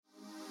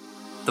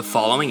The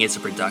following is a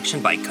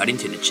production by Cutting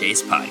to the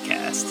Chase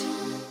podcast.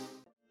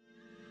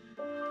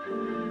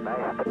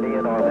 Nice to be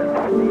in orbit.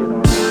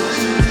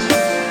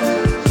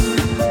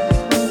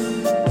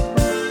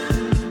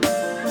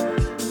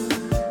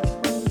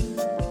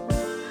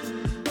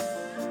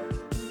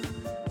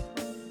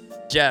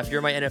 Jeff,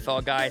 you're my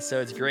NFL guy,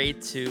 so it's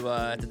great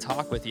to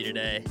talk with you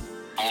today.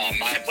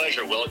 My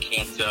pleasure, Will.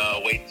 Can't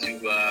wait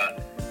to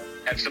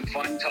have some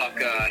fun, talk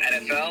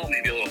NFL,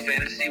 maybe a little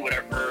fantasy,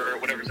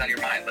 whatever's on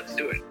your mind. Let's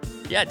do it.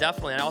 Yeah,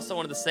 definitely. And I also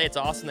wanted to say it's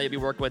awesome that you'll be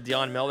working with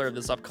Meller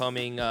this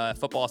upcoming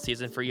football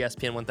season for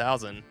ESPN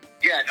 1000.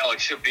 Yeah, no,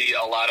 it should be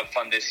a lot of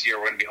fun this year.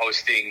 We're going to be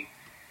hosting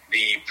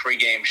the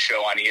pregame show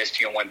on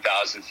ESPN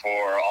 1000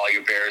 for all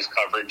your Bears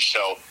coverage.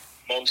 So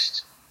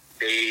most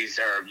days,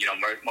 or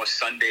most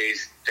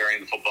Sundays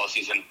during the football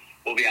season,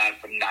 we'll be on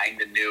from 9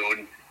 to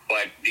noon.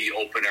 But the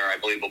opener, I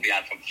believe, will be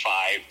on from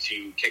 5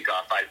 to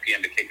kickoff, 5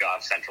 p.m. to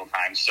kickoff Central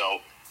Time.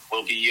 So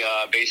we'll be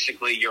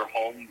basically your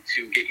home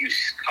to get you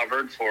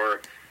covered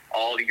for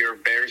all your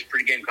Bears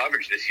pregame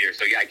coverage this year.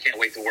 So, yeah, I can't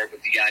wait to work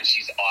with Deanne.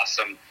 She's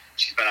awesome.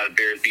 She's been on the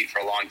Bears beat for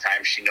a long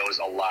time. She knows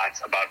a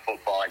lot about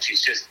football, and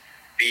she's just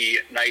the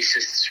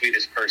nicest,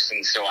 sweetest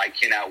person. So I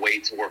cannot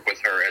wait to work with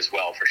her as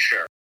well, for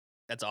sure.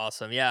 That's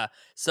awesome. Yeah.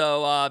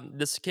 So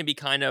this can be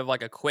kind of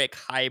like a quick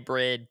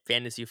hybrid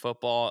fantasy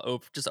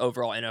football, just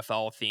overall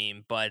NFL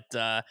theme. But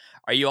are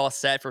you all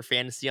set for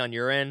fantasy on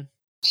your end?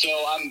 So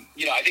I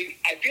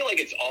feel like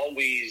it's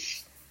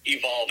always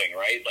evolving,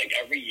 right? Like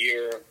every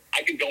year,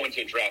 I could go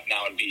into a draft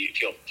now and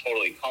feel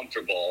totally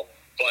comfortable.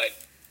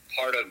 But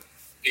part of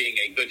being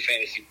a good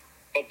fantasy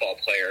football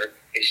player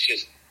is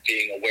just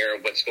being aware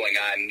of what's going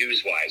on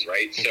news-wise,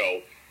 right? Mm-hmm.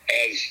 So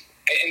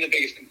and the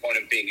biggest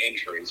component being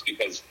injuries,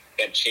 because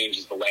that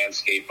changes the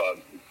landscape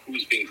of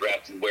who's being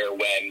drafted where,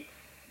 when,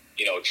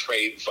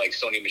 trades like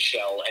Sony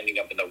Michel ending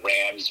up in the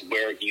Rams,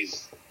 where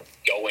he's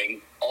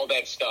going, all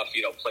that stuff,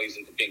 plays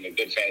into being a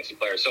good fantasy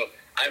player. So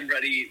I'm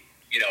ready,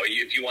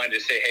 if you wanted to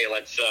say, hey,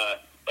 let's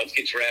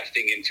get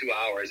drafting in 2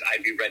 hours,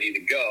 I'd be ready to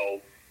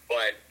go.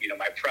 But,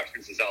 my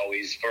preference is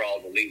always, for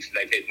all the leagues that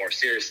I take more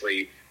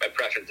seriously, my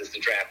preference is to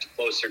draft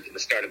closer to the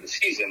start of the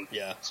season,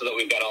 so that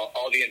we've got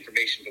all the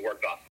information to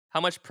work off. How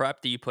much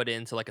prep do you put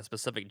into like a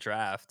specific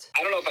draft?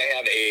 I don't know if I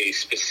have a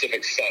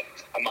specific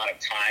set amount of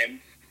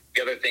time.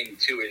 The other thing,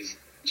 too, is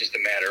just a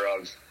matter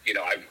of,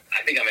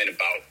 I think I'm in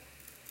about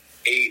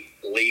 8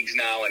 leagues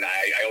now, and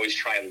I always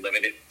try and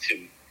limit it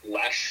to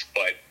less,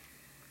 but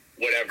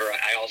whatever.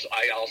 I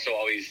also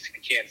always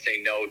can't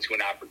say no to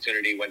an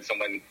opportunity when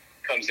someone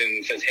comes in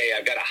and says, hey,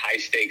 I've got a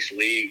high-stakes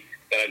league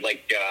that I'd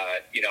like,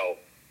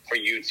 for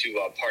you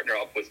to partner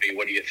up with me.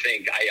 What do you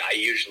think? I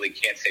usually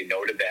can't say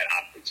no to that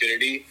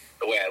opportunity,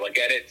 the way I look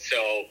at it.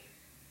 So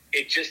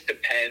it just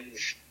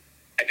depends.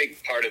 I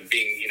think part of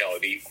being,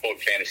 the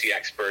quote fantasy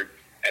expert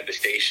at the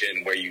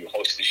station where you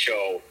host the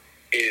show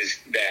is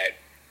that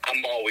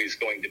I'm always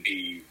going to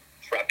be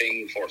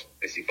prepping for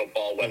fantasy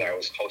football, whether I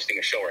was hosting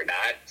a show or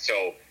not.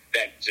 So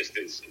that just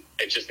it's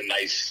just a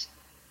nice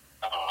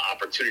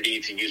opportunity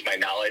to use my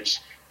knowledge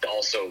to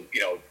also,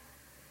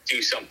 do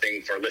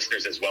something for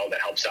listeners as well that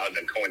helps out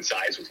and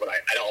coincides with what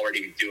I'd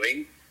already be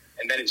doing.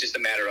 And then it's just a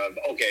matter of,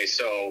 okay,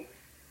 so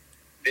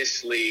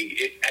this league,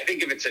 I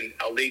think if it's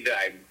a league that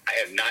I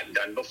have not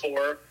done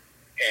before,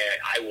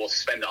 I will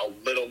spend a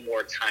little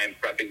more time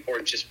prepping for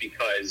it, just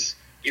because,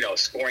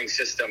 scoring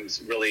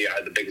systems really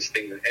are the biggest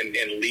thing,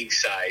 and league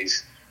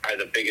size are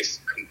the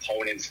biggest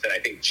components that I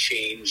think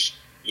change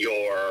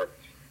your,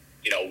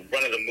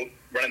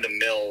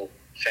 run-of-the-mill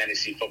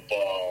fantasy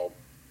football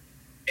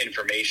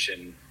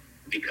information,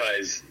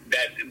 because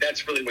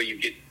that's really where you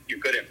get your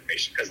good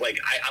information. Because,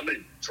 I'm going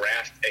to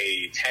draft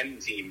a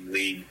 10-team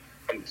league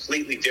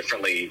completely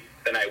differently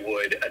than I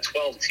would a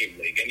 12-team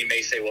league. And you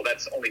may say, well,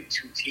 that's only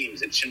 2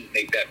 teams. It shouldn't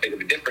make that big of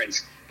a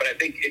difference. But I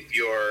think if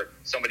you're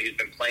somebody who's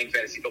been playing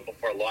fantasy football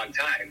for a long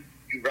time,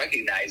 you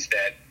recognize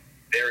that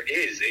there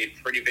is a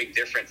pretty big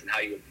difference in how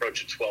you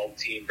approach a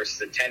 12-team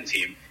versus a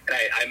 10-team. And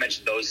I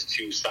mentioned those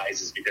 2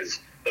 sizes because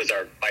those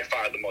are by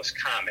far the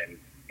most common.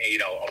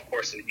 And, of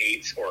course, an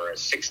 8 or a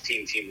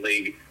 16-team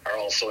league are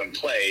also in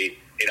play.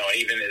 And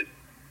even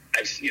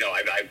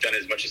I've done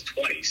as much as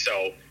 20.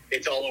 So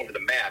it's all over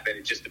the map, and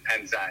it just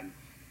depends on,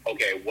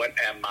 okay, what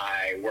am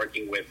I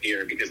working with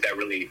here? Because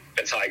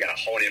that's how I got to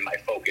hone in my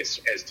focus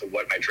as to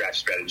what my draft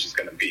strategy is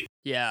going to be.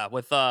 Yeah,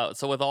 with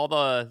all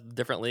the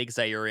different leagues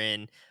that you're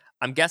in,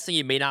 I'm guessing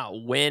you may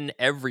not win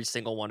every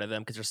single one of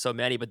them because there's so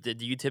many, but do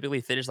you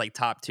typically finish like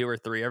top 2 or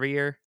 3 every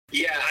year?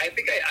 Yeah, I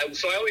think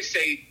so I always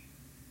say,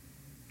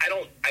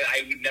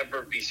 I would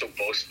never be so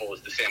boastful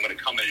as to say I'm going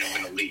to come in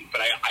and win a league, but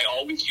I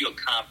always feel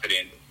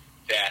confident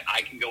that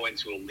I can go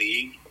into a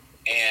league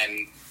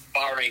and,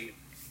 barring,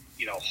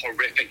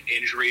 horrific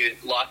injury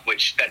luck,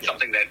 which that's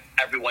something that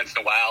every once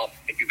in a while,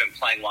 if you've been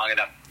playing long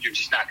enough, you're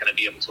just not going to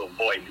be able to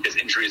avoid, because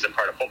injury is a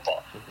part of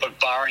football. But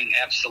barring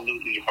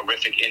absolutely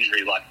horrific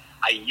injury luck,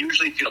 I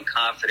usually feel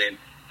confident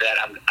that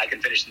I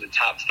can finish in the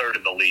top third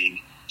of the league,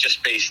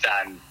 just based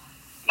on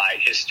my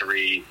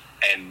history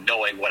and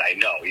knowing what I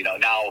know.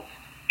 Now,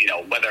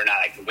 whether or not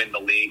I can win the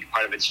league, part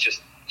part of it's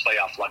just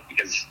playoff luck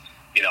because,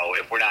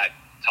 if we're not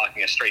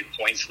talking a straight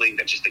points league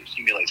that just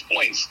accumulates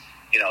points,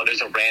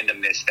 there's a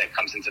randomness that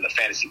comes into the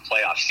fantasy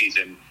playoff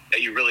season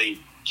that you really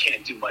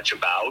can't do much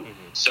about.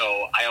 Mm-hmm.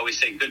 So I always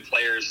say good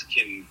players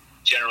can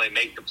generally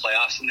make the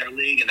playoffs in their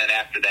league, and then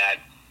after that,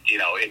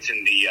 it's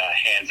in the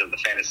hands of the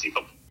fantasy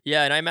football.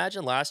 Yeah, and I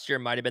imagine last year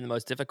might have been the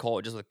most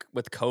difficult just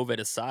with COVID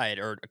aside,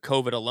 or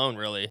COVID alone,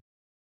 really.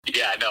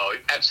 Yeah, no,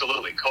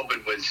 absolutely.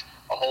 COVID was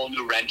a whole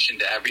new wrench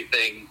into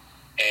everything,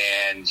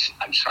 and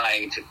I'm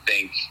trying to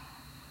think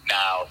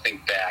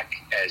back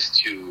as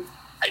to,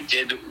 I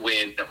did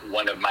win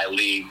one of my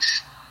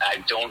leagues.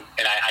 I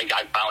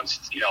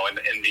bounced, in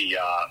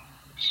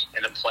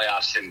the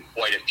playoffs in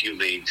quite a few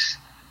leagues.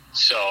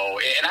 So,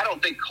 and I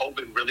don't think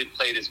COVID really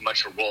played as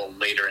much a role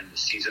later in the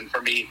season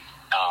for me.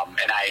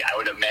 And I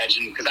would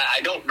imagine, because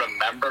I don't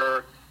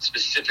remember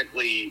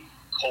specifically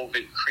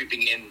COVID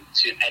creeping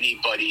into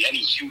anybody, any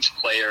huge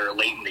player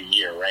late in the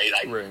year, right?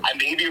 I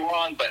may be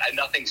wrong, but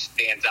nothing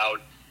stands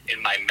out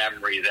in my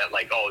memory that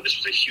this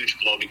was a huge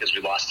blow because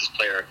we lost this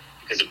player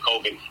because of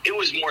COVID. It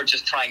was more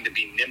just trying to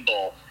be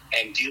nimble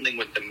and dealing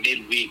with the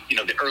midweek,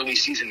 the early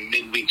season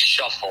midweek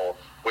shuffle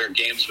where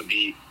games would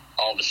be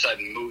all of a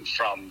sudden moved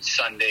from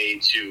Sunday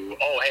to,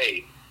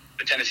 hey,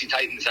 the Tennessee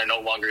Titans are no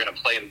longer going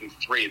to play in week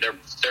 3. Their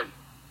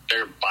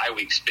bye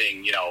weeks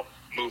being,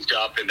 moved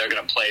up, and they're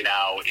going to play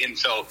now. And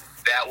so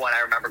that one,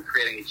 I remember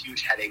creating a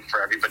huge headache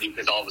for everybody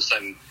because all of a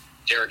sudden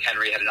Derrick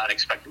Henry had an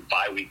unexpected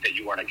bye week that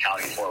you weren't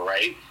accounting for,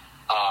 right?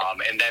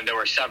 And then there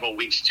were several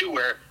weeks too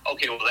where,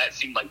 that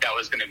seemed like that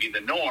was going to be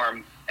the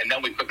norm. And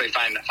then we quickly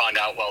found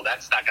out,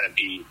 that's not going to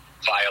be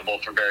viable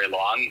for very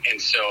long.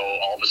 And so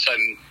all of a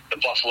sudden the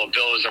Buffalo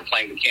Bills are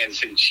playing the Kansas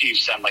City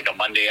Chiefs on a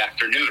Monday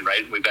afternoon,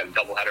 right? We've got a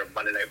doubleheader of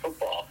Monday Night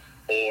Football.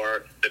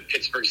 Or the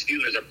Pittsburgh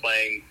Steelers are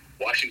playing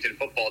Washington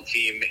football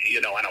team,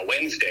 on a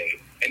Wednesday.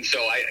 And so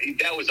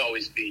that was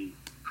always the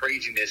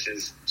craziness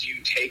is, do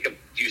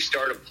you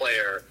start a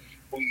player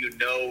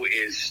who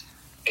is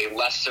a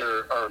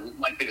lesser or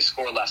likely to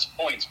score less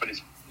points, but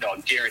is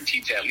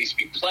guaranteed to at least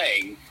be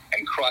playing,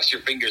 and cross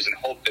your fingers and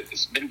hope that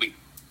this midweek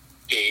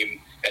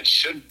game that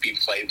should be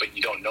played, but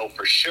you don't know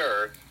for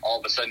sure, all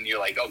of a sudden you're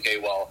like, okay,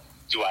 well,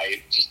 do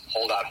I just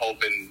hold out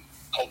hope and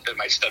hope that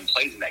my stud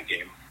plays in that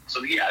game?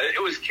 So yeah,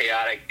 it was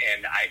chaotic,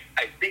 and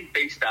I think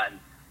based on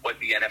what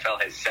the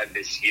NFL has said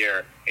this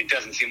year, it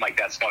doesn't seem like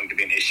that's going to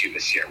be an issue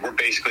this year. We're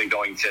basically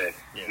going to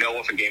know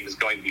if a game is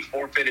going to be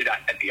forfeited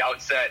at the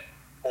outset,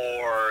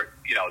 or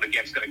the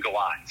game's going to go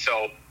on.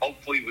 So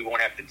hopefully we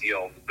won't have to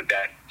deal with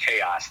that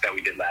chaos that we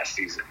did last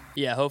season.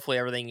 Yeah, hopefully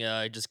everything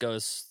just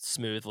goes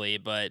smoothly.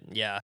 But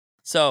yeah,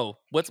 so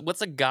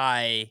what's a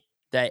guy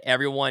that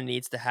everyone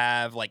needs to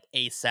have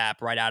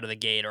ASAP right out of the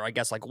gate, or I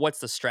guess what's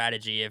the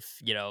strategy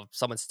if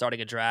someone's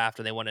starting a draft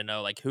and they want to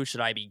know who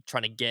should I be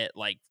trying to get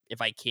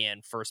if I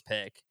can first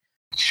pick?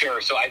 Sure.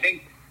 So I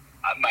think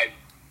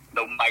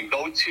my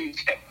go-to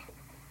tip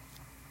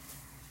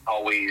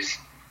always,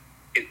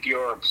 if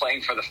you're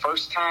playing for the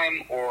first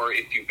time or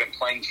if you've been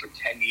playing for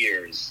 10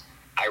 years,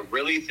 I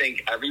really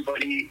think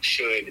everybody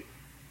should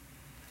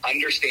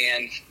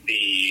understand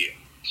the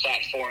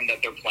platform that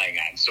they're playing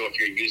on. So if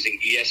you're using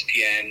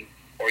ESPN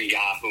or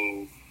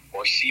Yahoo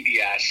or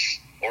CBS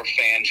or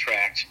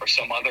Fantrax or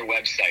some other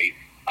website,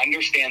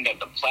 understand that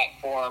the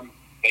platform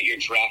that you're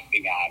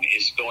drafting on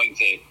is going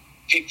to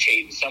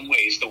dictate in some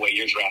ways the way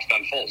your draft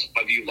unfolds,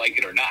 whether you like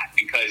it or not,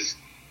 because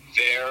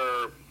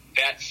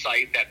that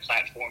site, that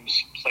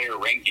platform's player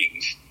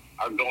rankings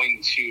are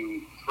going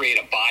to create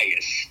a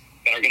bias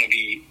that are going to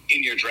be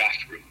in your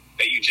draft group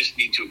that you just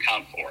need to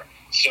account for.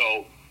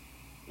 So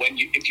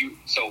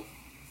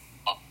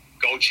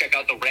go check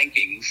out the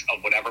rankings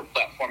of whatever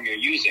platform you're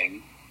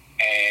using,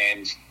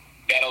 and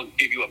that'll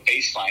give you a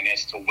baseline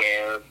as to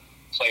where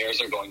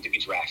players are going to be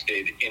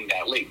drafted in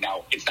that league.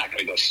 Now, it's not going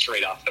to go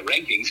straight off the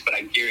rankings, but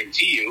I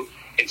guarantee you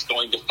it's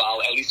going to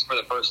follow, at least for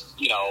the first,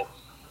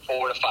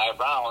 4 to 5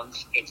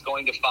 rounds, it's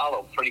going to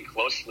follow pretty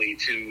closely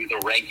to the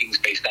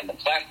rankings based on the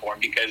platform,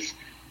 because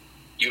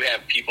you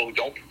have people who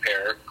don't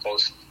prepare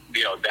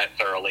that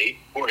thoroughly,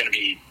 who are going to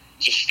be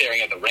just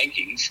staring at the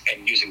rankings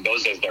and using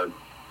those as their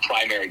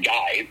primary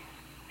guide.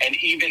 And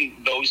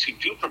even those who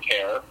do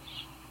prepare,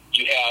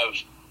 you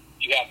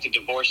have to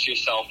divorce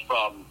yourself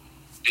from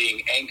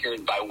being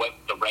anchored by what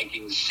the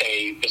rankings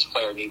say this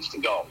player needs to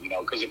go.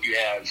 Because if you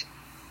have,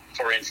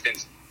 for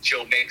instance,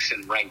 Joe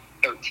Mixon ranked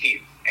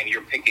 13th, and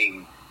you're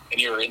picking,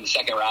 and you're in the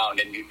second round,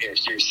 and you're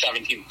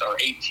 17th or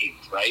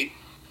 18th, right?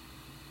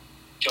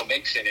 Joe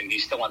Mixon, and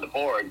he's still on the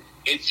board.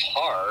 It's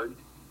hard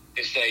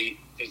to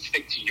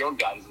stick to your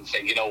guns and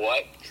say, you know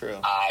what? True.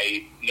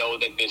 I know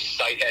that this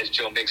site has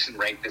Joe Mixon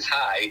ranked this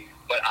high,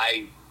 but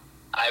I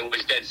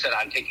was dead set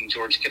on taking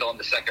George Kittle in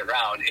the second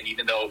round, and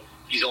even though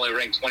he's only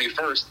ranked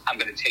 21st, I'm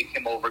going to take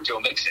him over Joe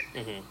Mixon.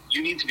 Mm-hmm.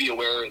 You need to be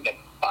aware that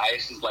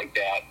biases like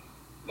that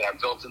are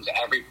built into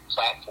every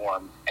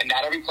platform, and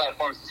not every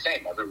platform is the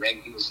same. Every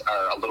rankings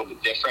are a little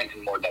bit different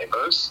and more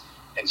diverse,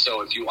 and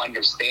so if you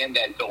understand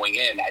that going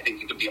in, I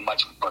think you can be a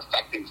much more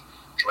effective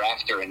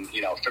drafter and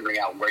figuring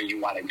out where you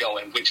want to go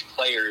and which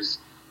players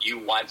you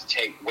want to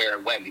take where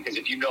and when. Because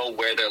if you know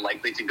where they're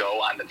likely to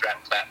go on the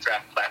draft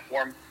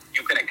platform,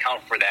 you can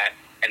account for that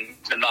and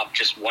move them up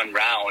just one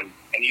round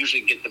and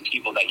usually get the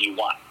people that you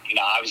want.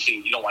 Obviously,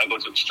 you don't want to go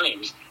to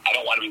extremes. I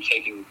don't want to be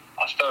taking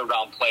a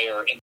third-round player,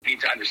 and you need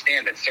to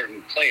understand that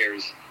certain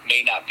players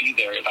may not be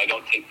there if I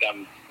don't take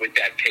them with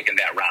that pick in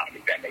that round,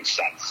 if that makes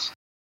sense.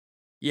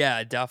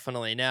 Yeah,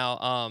 definitely.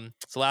 Now,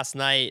 so last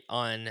night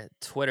on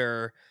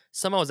Twitter,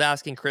 someone was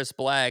asking Chris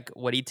Black,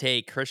 would he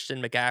take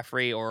Christian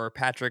McCaffrey or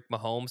Patrick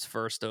Mahomes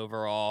first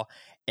overall?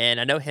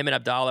 And I know him and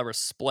Abdallah were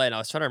split. I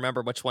was trying to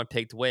remember which one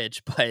picked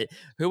which, but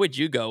who would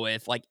you go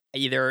with? Like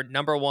either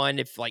number one,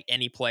 if like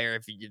any player,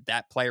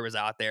 that player was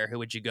out there, who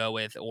would you go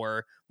with?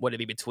 Or would it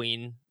be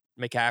between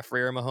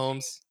McCaffrey or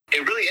Mahomes?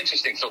 It's really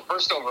interesting. So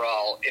first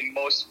overall, in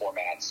most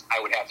formats, I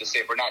would have to say,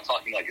 if we're not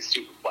talking like a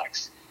super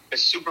flex, the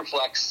super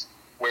flex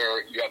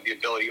where you have the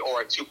ability,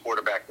 or a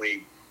 2-quarterback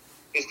league,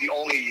 is the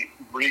only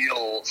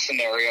real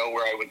scenario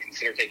where I would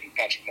consider taking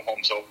Patrick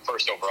Mahomes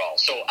first overall.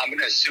 So I'm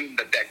going to assume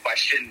that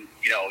question,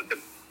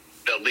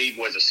 the league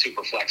was a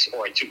super flex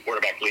or a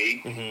 2-quarterback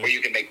league, where you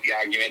can make the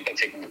argument that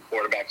taking the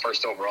quarterback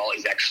first overall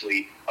is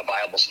actually a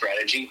viable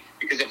strategy.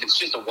 Because if it's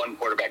just a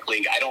 1-quarterback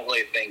league, I don't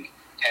really think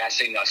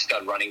passing a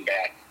stud running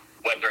back,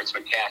 whether it's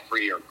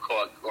McCaffrey or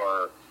Cook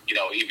or,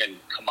 even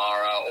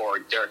Kamara or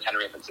Derrick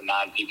Henry if it's a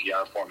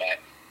non-PPR format,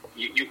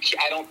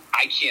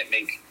 I can't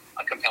make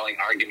a compelling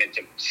argument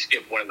to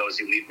skip one of those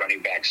elite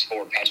running backs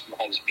for Patrick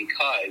Mahomes,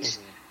 because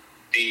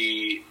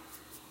the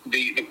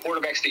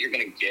quarterbacks that you're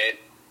going to get,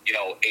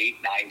 8,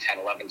 9, 10,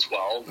 11,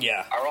 12,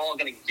 are all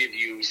going to give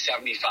you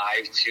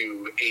 75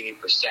 to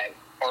 80%,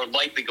 or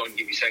likely going to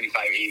give you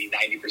 75, 80,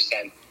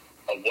 90%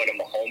 of what a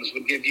Mahomes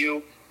would give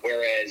you.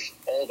 Whereas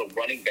all the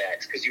running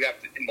backs, because you have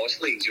to, in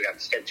most leagues, you have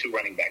to start 2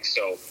 running backs.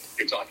 So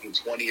you're talking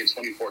 20 and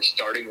 24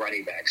 starting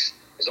running backs.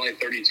 There's only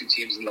 32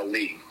 teams in the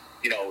league.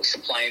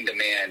 Supply and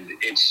demand,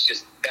 it's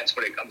just, that's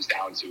what it comes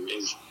down to,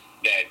 is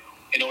that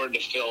in order to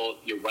fill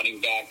your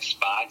running back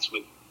spots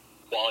with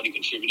quality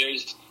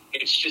contributors,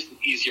 it's just an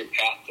easier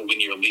path to win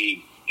your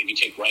league if you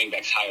take running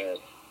backs higher,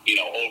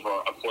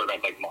 over a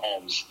quarterback like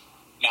Mahomes.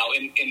 Now,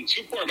 in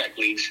 2-quarterback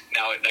leagues,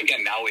 now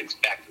it's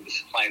back to the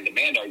supply and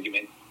demand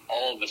argument.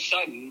 All of a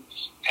sudden,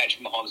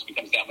 Patrick Mahomes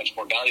becomes that much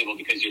more valuable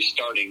because you're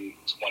starting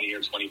 20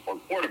 or 24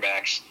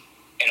 quarterbacks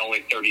and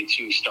only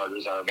 32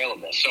 starters are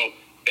available. So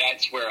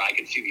that's where I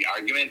could see the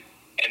argument.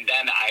 And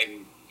then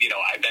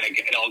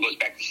it all goes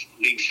back to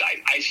league side.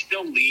 I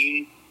still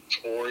lean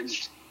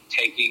towards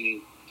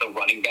taking the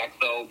running back,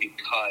 though,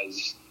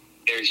 because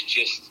there's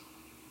just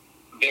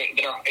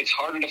it's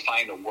harder to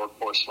find a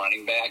workhorse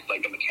running back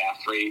like a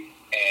McCaffrey,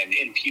 and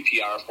in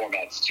PPR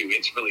formats too,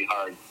 it's really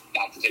hard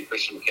not to take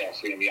Christian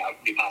McCaffrey and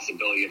the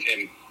possibility of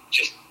him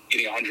just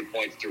getting 100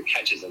 points through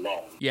catches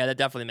alone. Yeah, that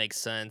definitely makes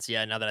sense.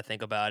 Yeah, now that I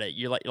think about it,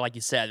 you like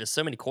you said, there's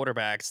so many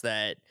quarterbacks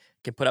that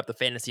can put up the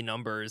fantasy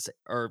numbers,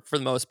 or for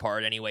the most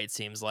part, anyway. It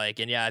seems like,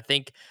 and yeah, I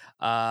think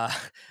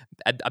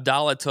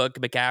Abdallah took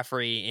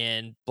McCaffrey,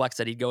 and Bleck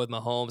said he'd go with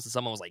Mahomes, and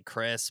someone was like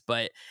Chris.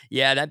 But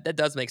yeah, that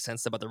does make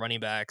sense about the running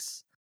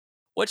backs.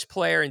 Which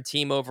player and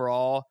team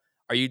overall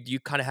do you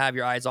kind of have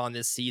your eyes on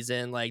this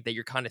season, like that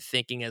you're kind of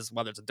thinking as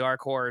whether it's a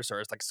dark horse or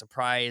it's like a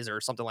surprise or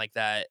something like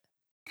that?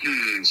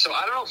 So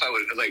I don't know if I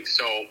would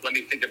so let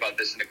me think about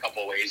this in a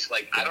couple of ways.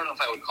 I don't know if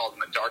I would call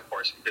them a dark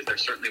horse, because they're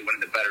certainly one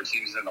of the better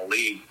teams in the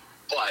league.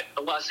 But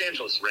the Los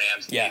Angeles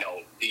Rams, the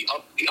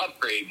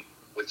upgrade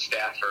with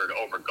Stafford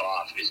over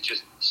Goff is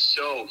just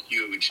so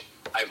huge.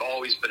 I've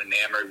always been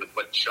enamored with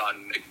what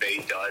Sean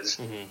McVay does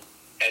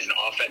as an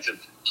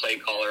offensive play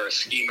caller, a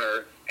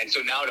schemer. And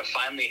so now to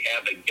finally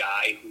have a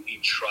guy who he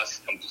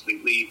trusts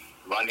completely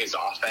run his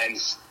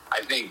offense,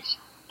 I think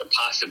the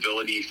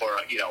possibility for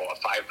a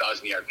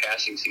 5,000-yard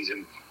passing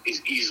season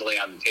is easily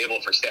on the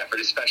table for Stafford,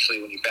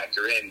 especially when you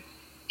factor in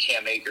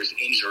Cam Akers'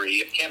 injury.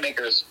 If Cam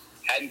Akers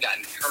hadn't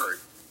gotten hurt,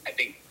 I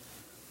think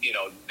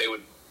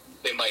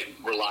they might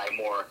rely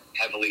more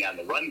heavily on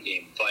the run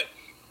game. But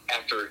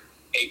after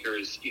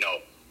Akers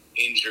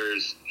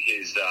injures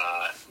his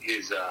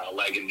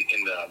leg in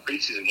the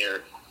preseason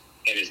here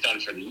and is done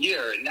for the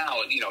year,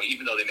 now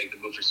even though they make the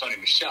move for Sony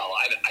Michel,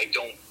 I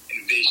don't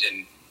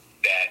envision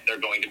that they're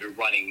going to be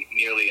running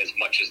nearly as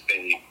much as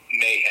they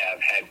may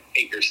have had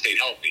Akers stayed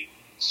healthy.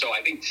 So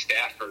I think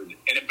Stafford,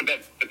 but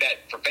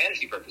that for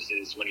fantasy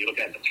purposes, when you're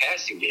looking at the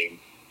passing game,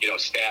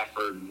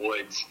 Stafford,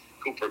 Woods,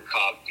 Cooper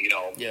Kupp,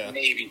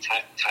 maybe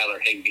Tyler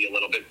Higbee a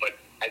little bit, but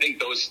I think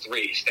those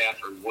three,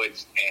 Stafford,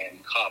 Woods,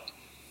 and Kupp,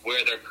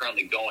 where they're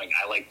currently going,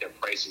 I like their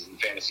prices in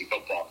fantasy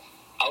football.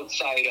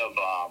 Outside of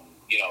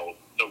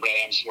the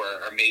Rams,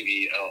 are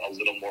maybe a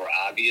little more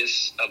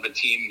obvious of a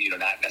team,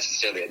 not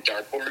necessarily a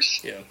dark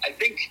horse. Yeah. I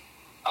think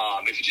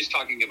if you're just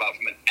talking about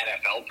from an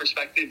NFL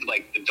perspective,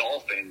 like the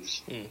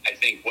Dolphins, I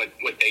think what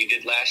they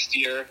did last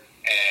year,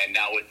 and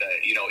now with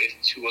if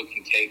Tua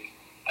can take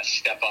a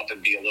step up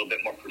and be a little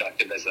bit more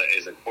productive as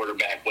a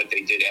quarterback, what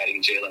they did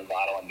adding Jalen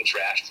Waddle in the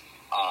draft,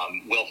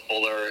 Will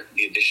Fuller,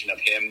 the addition of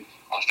him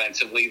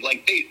offensively,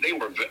 they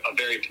were a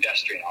very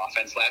pedestrian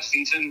offense last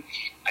season.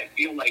 I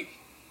feel like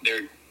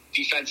they're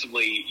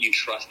defensively, you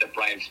trust that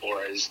Brian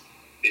Flores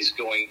is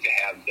going to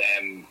have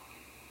them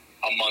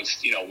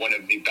amongst, one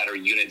of the better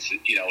units,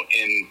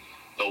 in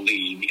the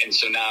league. And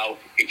so now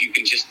if you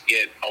can just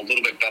get a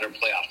little bit better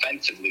play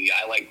offensively,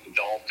 I like the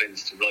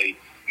Dolphins to really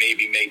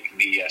maybe make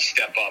the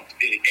step up.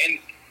 And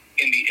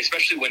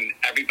especially when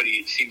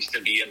everybody seems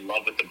to be in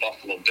love with the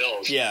Buffalo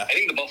Bills. Yeah. I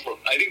think the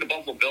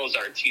Buffalo Bills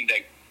are a team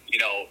that,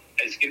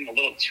 is getting a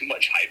little too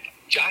much hype.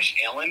 Josh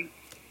Allen,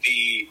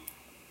 it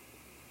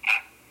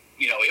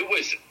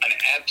was an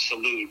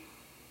absolute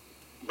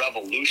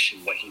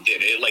revolution what he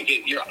did.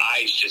 Your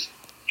eyes just,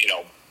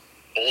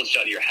 bulged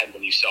out of your head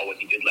when you saw what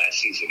he did last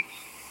season.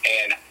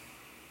 And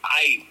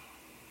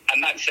I'm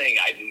not saying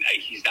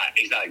he's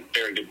not a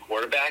very good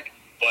quarterback,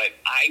 but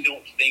I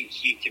don't think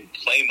he can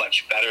play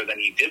much better than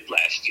he did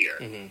last year.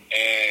 Mm-hmm.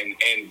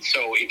 And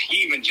so if he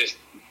even just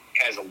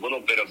has a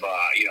little bit of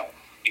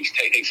he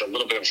takes a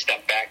little bit of a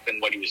step back than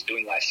what he was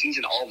doing last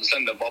season, all of a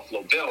sudden the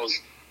Buffalo Bills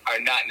are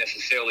not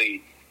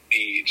necessarily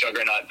the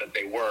juggernaut that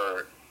they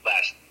were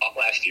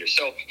last year.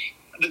 So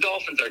the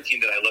Dolphins are a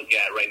team that I look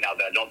at right now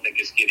that I don't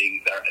think is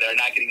they're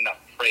not getting enough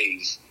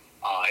praise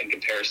in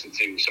comparison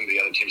to some of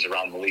the other teams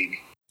around the league.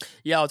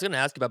 Yeah, I was going to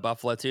ask about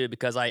Buffalo too,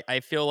 because I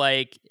feel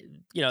like,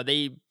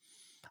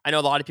 I know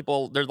a lot of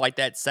people, they're like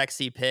that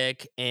sexy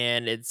pick,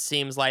 and it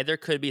seems like there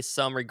could be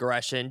some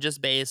regression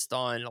just based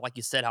on, like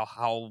you said,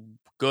 how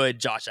good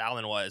Josh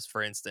Allen was,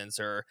 for instance,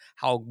 or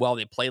how well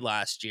they played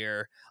last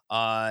year.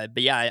 But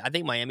yeah, I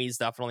think Miami's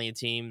definitely a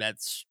team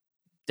that's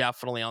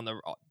definitely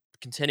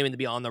continuing to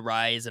be on the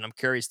rise, and I'm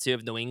curious too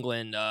of New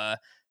England,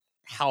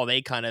 how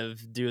they kind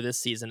of do this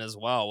season as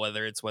well,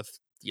 whether it's with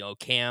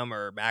Cam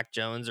or Mac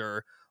Jones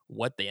or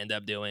what they end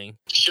up doing.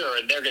 Sure,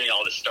 and they're getting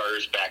all the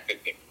starters back.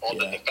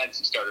 The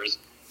defensive starters.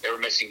 They were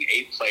missing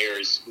 8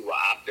 players who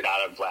opted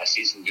out of last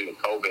season due to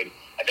COVID.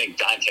 I think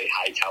Dante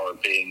Hightower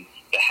being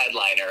the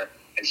headliner.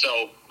 And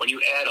so when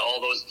you add all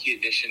those key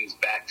additions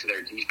back to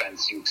their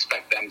defense, you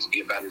expect them to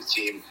be a better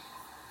team.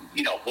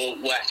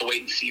 We'll have to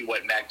wait and see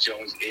what Mac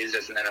Jones is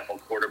as an NFL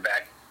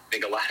quarterback. I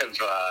think a lot of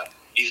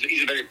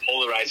he's a very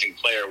polarizing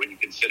player when you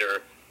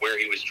consider where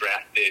he was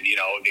drafted.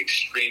 The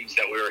extremes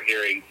that we were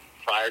hearing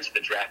prior to the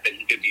draft that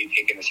he could be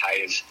taken as high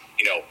as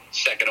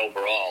second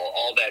overall.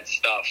 All that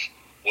stuff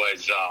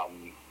was.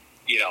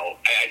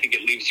 I think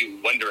it leaves you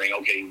wondering,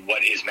 okay,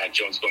 what is Mac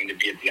Jones going to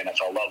be at the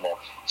NFL level?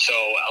 So,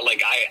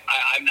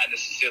 I'm not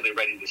necessarily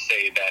ready to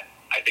say that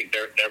I think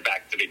they're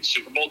back to being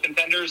Super Bowl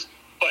contenders,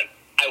 but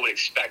I would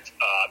expect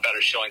a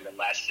better showing than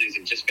last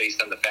season just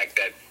based on the fact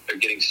that they're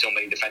getting so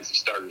many defensive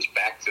starters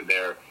back to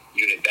their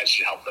unit. That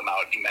should help them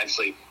out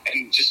immensely.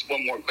 And just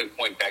one more quick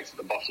point back to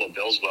the Buffalo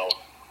Bills, Will.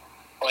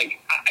 I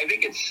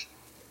think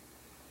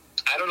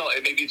I don't know,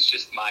 maybe it's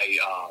just my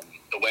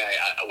the way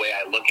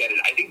I look at it.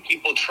 I think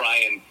people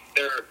try and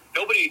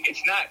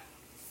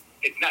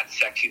it's not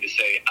sexy to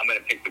say I'm going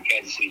to pick the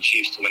Kansas City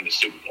Chiefs to win the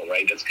Super Bowl,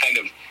 right? That's kind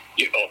of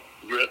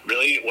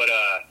really what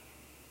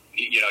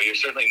you're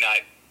certainly not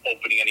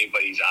opening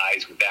anybody's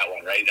eyes with that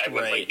one, right?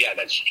 Right.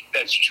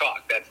 That's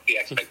chalk. That's the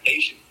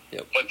expectation.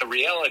 Yep. But the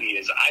reality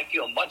is, I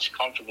feel much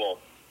comfortable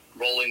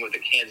rolling with the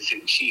Kansas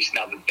City Chiefs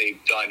now that they've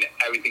done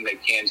everything they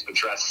can to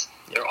address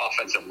their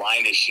offensive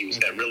line issues.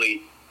 Mm-hmm. That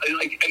really,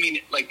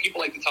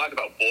 people like to talk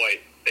about, boy,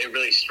 they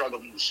really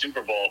struggled in the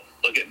Super Bowl.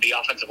 Look at the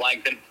offensive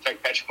line couldn't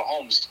protect Patrick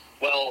Mahomes.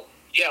 Well,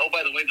 yeah,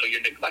 by the way, though,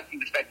 you're neglecting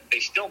the fact that they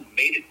still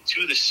made it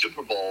to the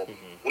Super Bowl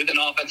with an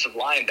offensive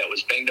line that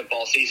was banged up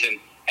all season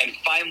and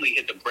finally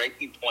hit the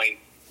breaking point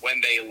when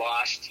they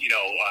lost,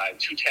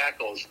 2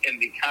 tackles in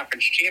the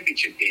conference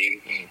championship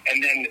game.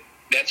 And then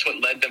that's what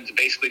led them to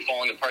basically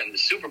falling apart in the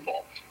Super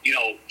Bowl.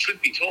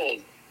 Truth be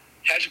told,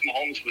 Patrick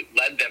Mahomes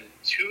led them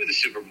to the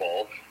Super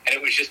Bowl, and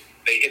it was just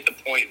they hit the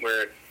point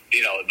where,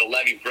 the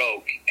levee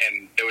broke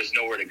and there was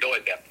nowhere to go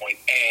at that point.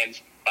 And,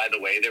 by the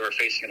way, they were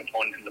facing an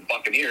opponent in the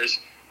Buccaneers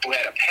who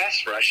had a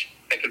pass rush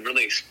that could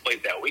really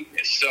exploit that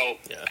weakness. So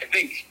I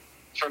think,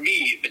 for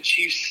me, the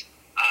Chiefs,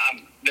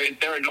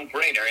 they're a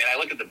no-brainer. And I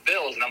look at the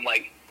Bills, and I'm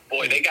like,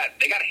 boy, they got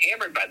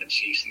hammered by the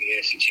Chiefs in the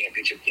AFC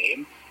Championship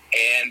game.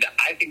 And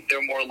I think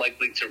they're more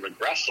likely to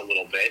regress a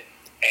little bit.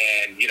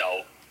 And,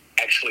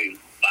 actually,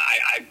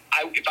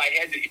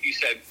 if you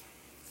said,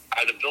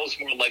 are the Bills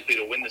more likely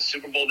to win the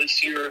Super Bowl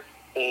this year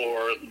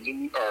or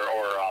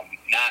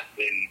not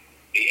win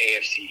the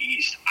AFC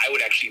East, I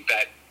would actually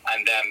bet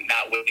on them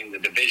not winning the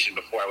division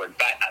before I would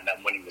bet on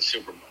them winning the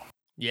Super Bowl.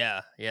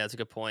 Yeah, that's a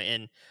good point.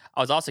 And I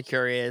was also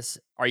curious,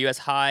 are you as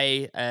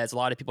high as a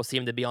lot of people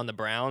seem to be on the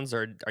Browns,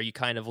 or are you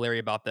kind of leery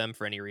about them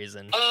for any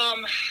reason?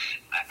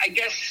 I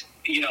guess,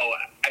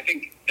 I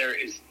think there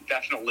is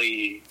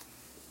definitely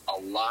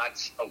a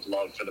lot of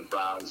love for the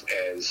Browns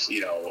as,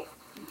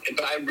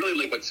 but I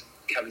really like what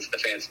Kevin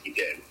Stefanski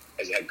did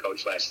as a head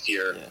coach last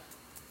year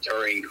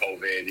during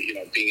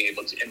COVID, being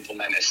able to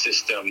implement a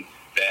system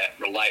that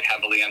relied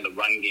heavily on the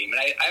run game.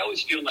 And I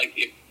always feel like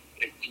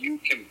if you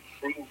can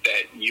prove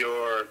that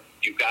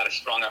you've got a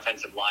strong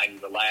offensive line, you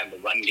rely on the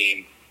run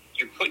game,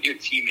 you put your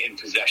team in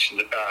position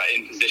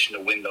to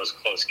win those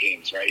close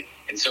games, right?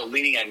 And so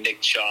leaning on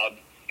Nick Chubb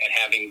and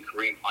having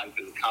Kareem Hunt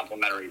as a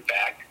complimentary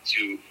back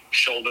to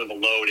shoulder the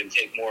load and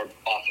take more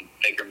off of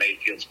Baker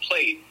Mayfield's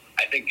plate,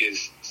 I think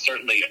is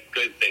certainly a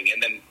good thing.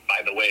 And then,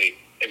 by the way,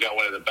 they've got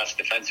one of the best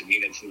defensive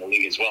units in the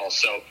league as well.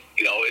 So,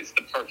 it's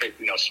the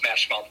perfect,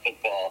 smash mouth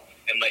football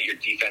and let your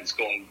defense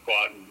go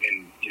out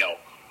and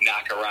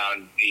knock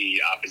around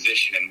the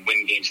opposition and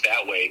win games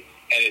that way.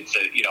 And it's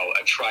a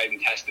tried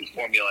and tested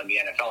formula in the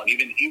NFL. And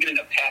even in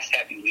a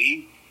pass-happy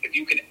league, if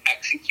you can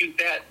execute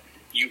that,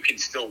 you can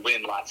still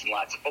win lots and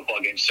lots of football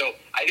games. So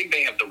I think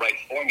they have the right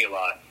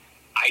formula.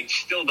 I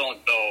still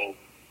don't, though,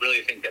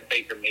 really think that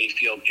Baker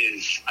Mayfield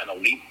is an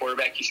elite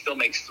quarterback. He still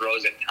makes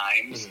throws at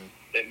times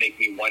that make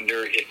me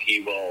wonder if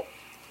he will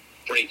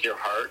break your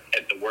heart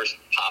at the worst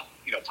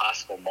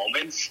possible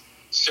moments.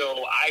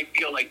 So I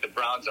feel like the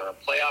Browns are a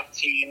playoff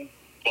team,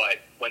 but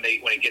when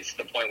it gets to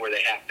the point where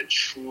they have to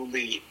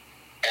truly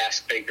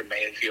ask Baker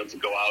Mayfield to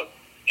go out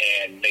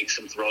and make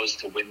some throws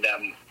to win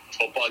them a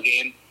football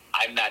game,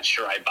 I'm not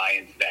sure I buy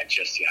into that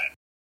just yet.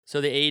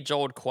 So the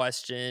age-old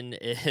question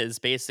is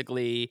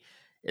basically,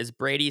 is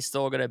Brady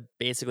still going to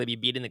basically be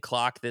beating the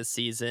clock this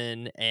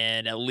season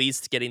and at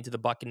least getting to the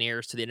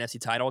Buccaneers to the NFC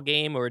title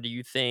game? Or do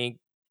you think,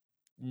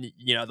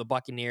 the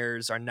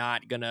Buccaneers are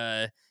not going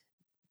to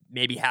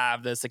maybe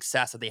have the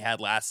success that they had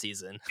last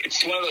season?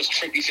 It's one of those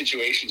tricky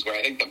situations where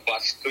I think the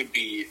Bucs could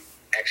be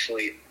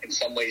actually, in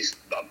some ways,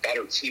 a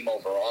better team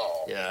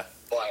overall. Yeah.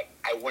 But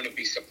I wouldn't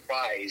be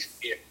surprised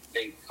if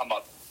they come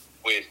up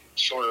with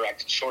shorter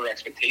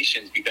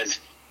expectations because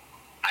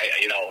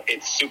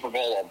it's Super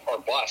Bowl or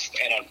bust,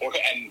 and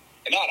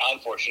not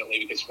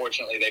unfortunately, because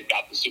fortunately they've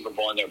got the Super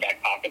Bowl in their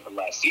back pocket from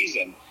last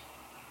season.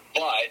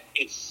 But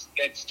it's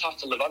tough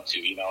to live up to.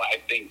 I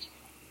think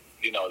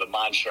the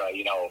mantra,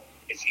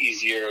 it's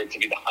easier to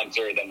be the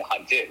hunter than the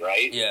hunted,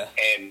 right? Yeah.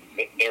 And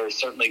they're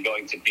certainly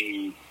going to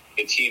be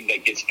the team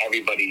that gets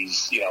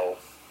everybody's 1A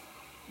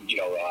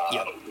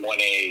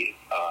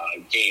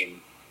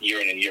game year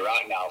in and year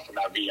out now from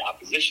every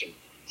opposition.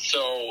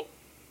 So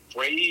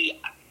Brady,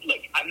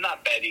 I'm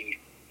not betting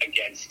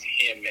against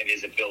him and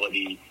his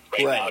ability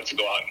right now to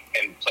go out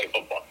and play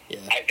football. Yeah.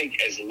 I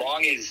think as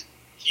long as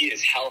he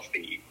is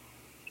healthy,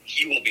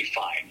 he will be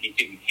fine.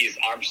 His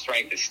arm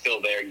strength is still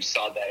there. You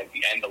saw that at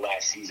the end of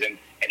last season,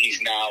 and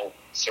he's now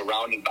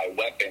surrounded by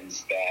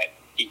weapons that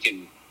he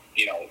can,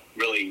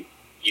 really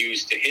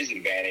use to his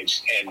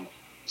advantage. And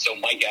so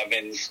Mike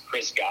Evans,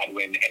 Chris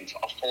Godwin, and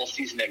a full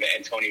season of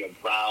Antonio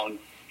Brown.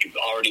 You've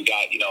already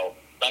got,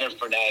 Leonard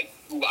Fournette,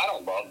 who I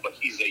don't love, but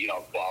he's a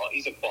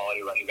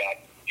quality running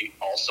back.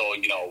 Also,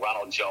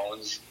 Ronald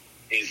Jones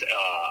is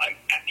a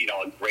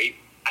great.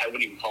 I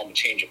wouldn't even call him a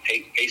change of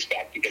pace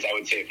back because I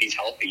would say if he's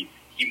healthy,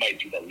 he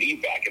might be the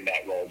lead back in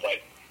that role. But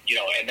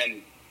and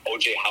then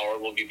O.J.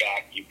 Howard will be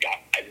back. You've got,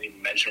 I didn't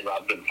even mention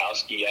Rob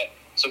Gronkowski yet,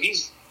 so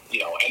he's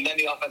and then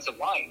the offensive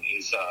line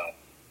is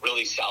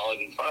really solid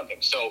in front of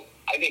him. So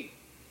I think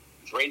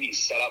Brady's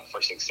set up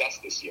for success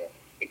this year.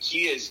 The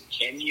key is,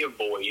 can he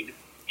avoid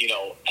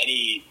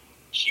any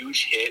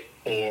huge hit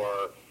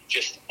or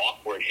just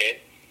awkward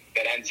hit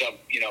that ends up,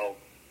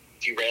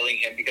 derailing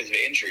him because of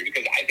injury?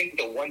 Because I think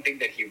the one thing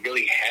that he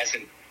really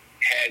hasn't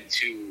had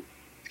to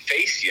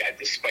face yet,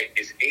 despite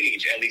his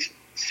age, at least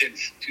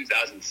since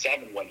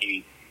 2007 when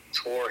he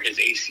tore his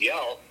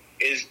ACL,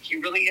 is he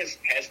really has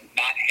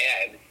not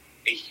had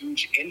a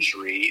huge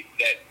injury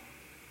that,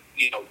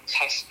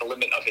 tests the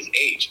limit of his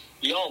age.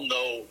 We all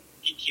know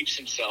he keeps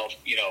himself,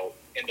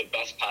 in the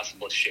best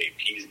possible shape.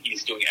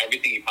 He's doing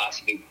everything he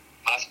possibly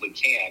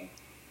can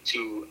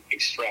to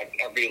extract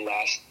every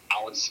last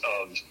ounce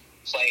of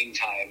playing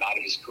time out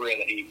of his career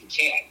that he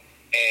can.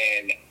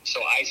 And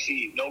so I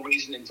see no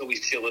reason until we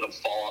see a little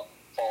fall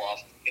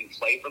off in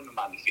play from him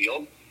on the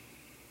field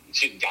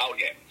to doubt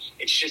him.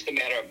 It's just a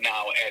matter of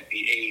now at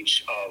the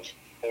age of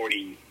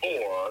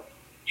 44,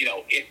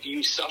 if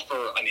you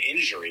suffer an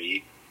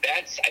injury,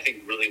 that's, I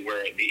think, really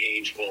where the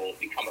age will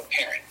become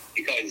apparent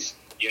because,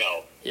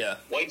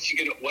 once you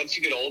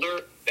get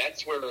older,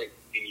 that's where the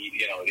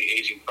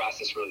aging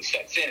process really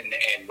sets in,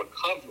 and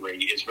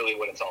recovery is really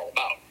what it's all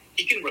about.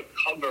 He can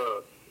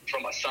recover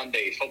from a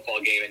Sunday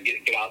football game and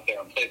get out there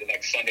and play the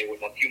next Sunday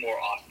with a few more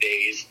off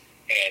days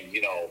and,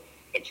 the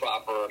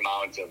proper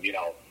amount of,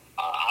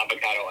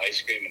 avocado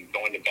ice cream and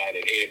going to bed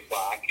at 8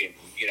 o'clock and,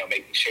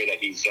 making sure that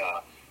he's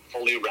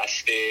fully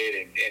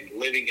rested and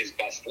living his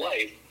best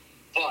life.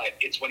 But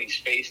it's when he's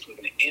faced with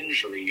an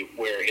injury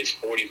where his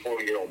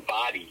 44-year-old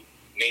body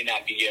may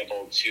not be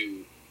able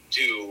to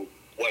do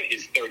what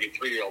his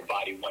 33-year-old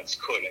body once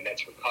could, and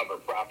that's recover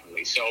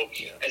properly. So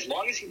as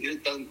long as he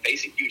doesn't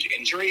face a huge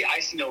injury,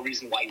 I see no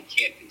reason why he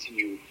can't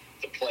continue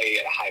to play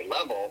at a high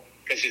level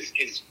because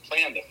his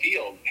play on the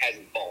field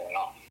hasn't fallen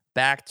off.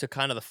 Back to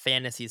kind of the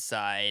fantasy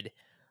side,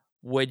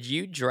 would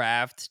you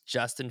draft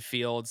Justin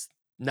Fields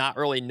not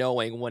really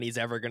knowing when he's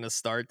ever going to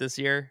start this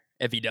year,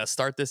 if he does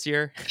start this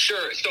year?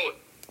 Sure. So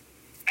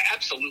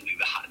absolutely.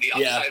 The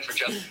upside for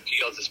Justin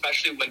Fields,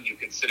 especially when you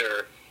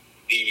consider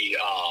the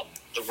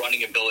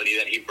running ability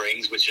that he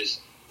brings, which is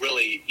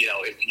really,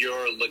 if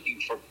you're looking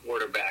for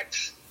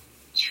quarterbacks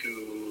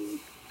to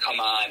come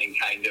on and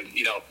kind of,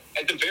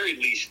 at the very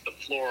least, the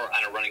floor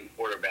on a running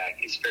quarterback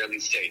is fairly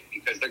safe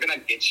because they're going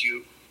to get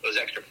you those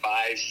extra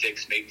 5,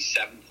 6, maybe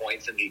 7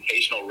 points and the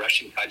occasional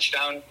rushing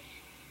touchdown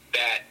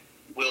that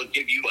will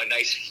give you a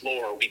nice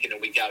floor week in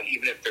and week out,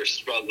 even if they're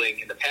struggling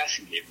in the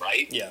passing game,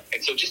 right? Yeah.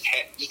 And so just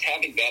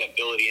having that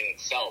ability in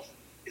itself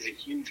is a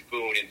huge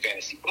boon in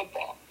fantasy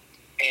football.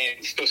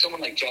 And so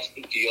someone like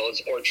Justin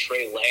Fields or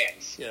Trey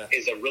Lance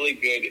is a really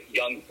good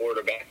young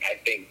quarterback, I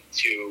think,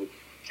 to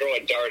throw a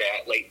dart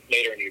at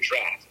later in your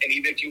draft. And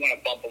even if you want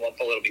to bump him up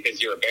a little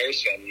because you're a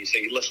Bears fan and you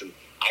say, listen,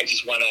 I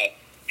just want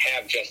to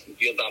have Justin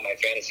Fields on my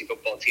fantasy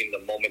football team the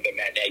moment that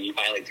Matt Nagy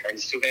finally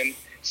turns to him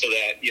so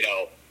that,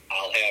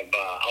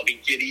 I'll be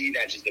giddy,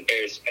 not just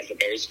as a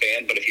Bears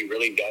fan, but if he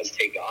really does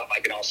take off, I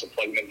can also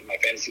plug him into my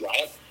fantasy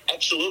lineup.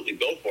 Absolutely,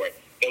 go for it.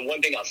 The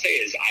one thing I'll say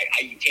is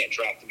you can't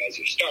draft him as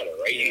your starter,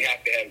 right? Yeah. You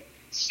have to have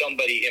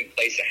somebody in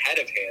place ahead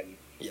of him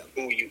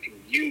who you can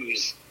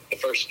use the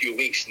first few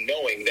weeks,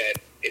 knowing that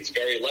it's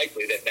very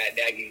likely that Matt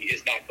Nagy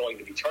is not going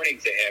to be turning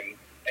to him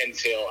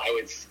until I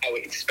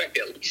would expect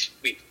at least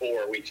week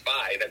 4 or week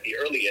 5 at the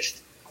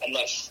earliest,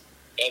 unless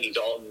Andy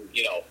Dalton,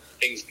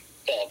 things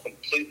fall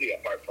completely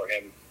apart for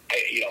him.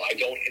 I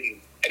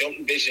don't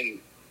envision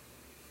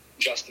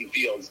Justin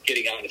Fields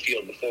getting on the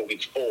field before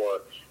week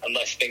 4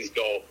 unless things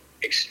go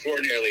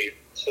extraordinarily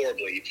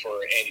horribly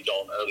for Andy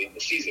Dalton early in the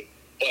season.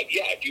 But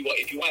yeah, if you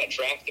want to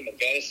draft him in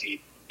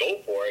fantasy,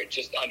 go for it.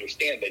 Just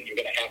understand that you're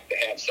going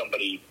to have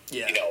somebody,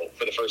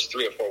 for the first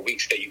 3 or 4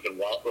 weeks that you can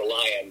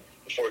rely on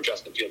before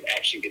Justin Fields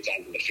actually gets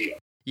onto the field.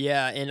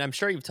 Yeah, and I'm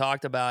sure you've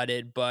talked about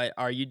it, but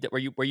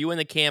were you in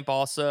the camp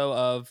also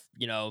of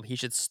he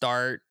should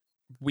start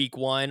week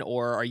 1,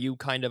 or are you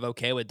kind of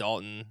okay with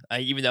Dalton,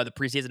 even though the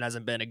preseason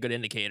hasn't been a good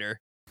indicator?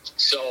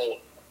 So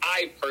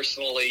I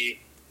personally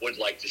would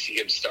like to see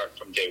him start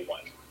from day 1.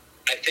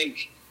 I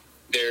think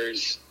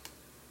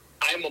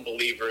I'm a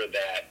believer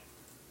that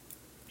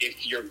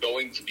if you're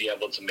going to be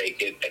able to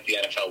make it at the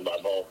NFL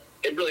level,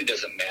 it really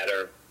doesn't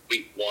matter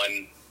week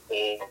 1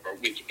 or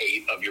week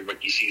 8 of your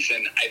rookie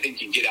season. I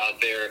think you get out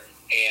there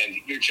and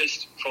you're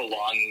just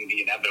prolonging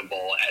the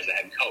inevitable as a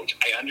head coach.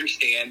 I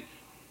understand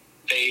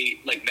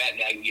like Matt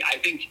Nagy, I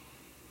think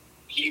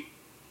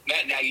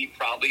Matt Nagy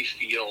probably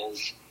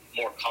feels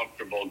more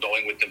comfortable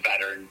going with the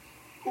veteran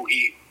who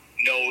he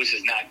knows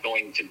is not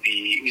going to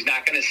he's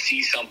not going to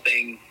see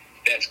something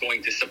that's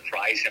going to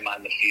surprise him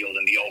on the field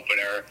in the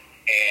opener.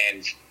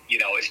 And,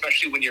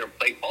 especially when you're a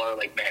play caller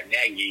like Matt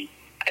Nagy,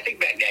 I think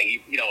Matt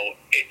Nagy,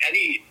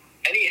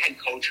 any head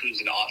coach who has,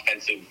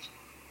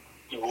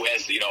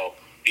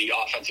 the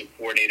offensive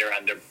coordinator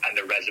on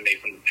their resume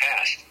from the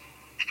past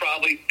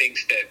probably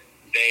thinks that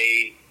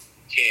they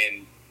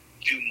can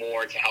do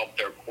more to help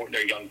their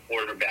young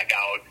quarterback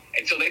out.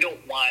 And so they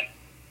don't want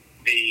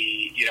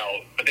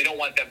but they don't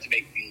want them to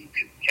make the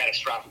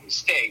catastrophic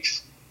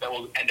mistakes that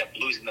will end up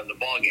losing them the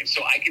ball game.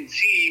 So I can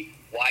see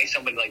why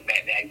somebody like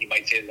Matt Nagy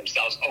might say to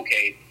themselves,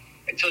 okay,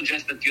 until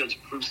Justin Fields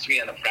proves to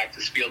me on the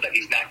practice field that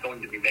he's not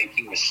going to be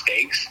making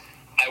mistakes,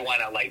 I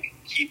want to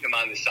keep him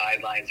on the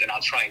sidelines, and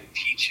I'll try and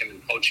teach him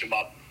and coach him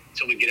up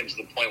until we get him to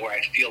the point where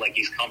I feel like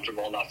he's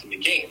comfortable enough in the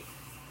game.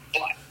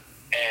 But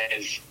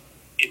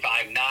if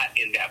I'm not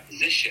in that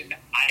position,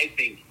 I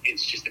think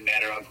it's just a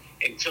matter of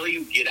until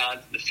you get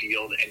onto the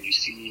field and you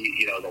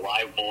see, the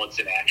live bullets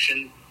in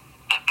action,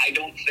 I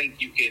don't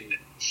think you can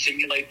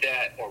simulate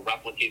that or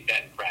replicate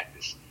that in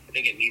practice. I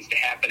think it needs to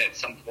happen at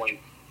some point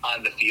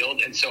on the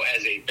field. And so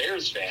as a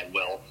Bears fan,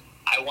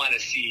 I want to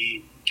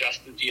see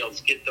Justin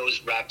Fields get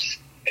those reps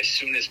as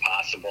soon as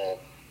possible.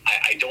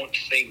 I don't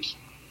think,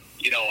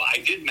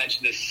 I did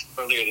mention this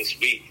earlier this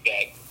week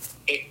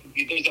that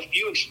there's a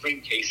few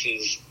extreme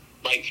cases,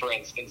 like, for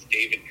instance,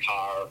 David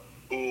Carr,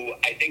 who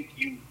I think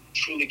you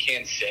truly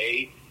can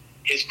say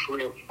his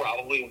career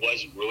probably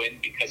was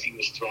ruined because he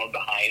was thrown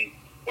behind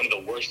one of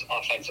the worst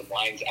offensive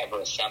lines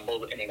ever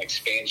assembled in an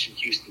expansion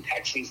Houston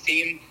Texans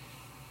team.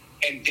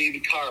 And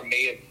David Carr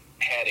may have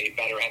had a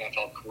better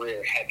NFL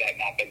career had that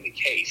not been the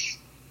case.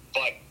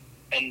 But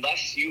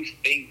unless you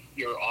think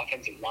your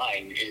offensive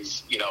line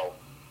is,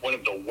 one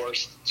of the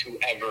worst to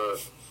ever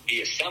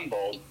be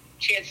assembled,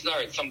 chances are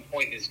at some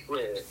point in his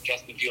career,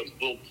 Justin Fields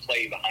will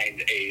play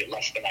behind a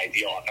less than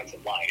ideal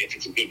offensive line if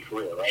it's a good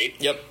career, right?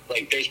 Yep.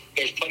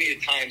 There's plenty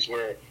of times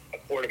where a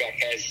quarterback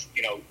has,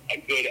 a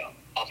good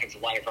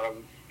offensive line in front of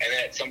him, and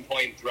then at some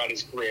point throughout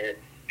his career,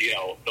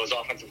 those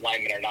offensive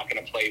linemen are not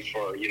going to play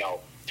for,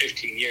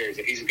 15 years.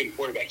 If he's a good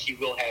quarterback, he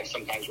will have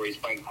sometimes where he's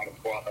playing behind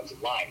a poor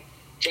offensive line.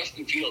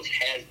 Justin Fields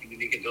has the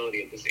unique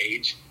ability at this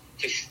age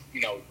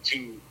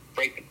to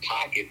break the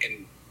pocket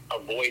and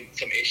avoid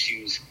some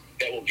issues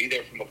that will be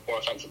there from a poor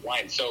offensive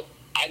line. So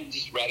I'd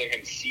just rather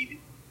him see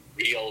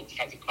real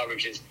defensive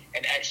coverages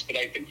and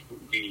expedite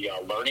the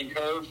learning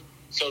curve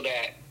so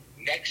that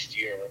next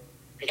year,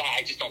 because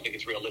I just don't think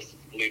it's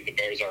realistic to believe the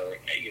Bears are,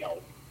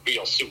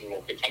 real Super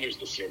Bowl contenders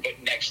this year.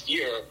 But next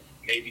year,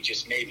 maybe,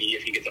 just maybe,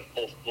 if he gets a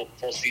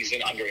full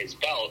season under his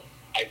belt,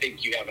 I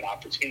think you have an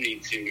opportunity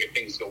to, if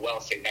things go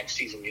well, say next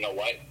season, you know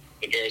what,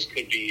 the Bears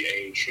could be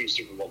a true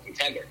Super Bowl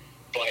contender.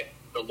 But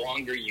the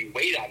longer you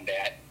wait on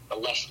that, the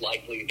less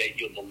likely that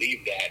you'll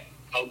believe that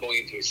going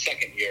into his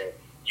second year,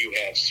 you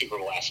have Super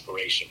Bowl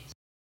aspirations.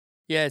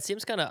 Yeah, it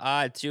seems kind of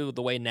odd too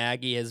the way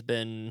Nagy has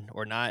been,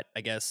 or not,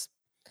 I guess.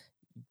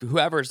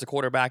 Whoever's the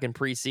quarterback in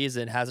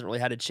preseason hasn't really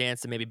had a chance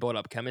to maybe build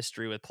up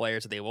chemistry with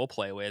players that they will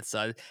play with.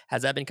 So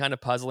has that been kind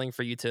of puzzling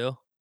for you too?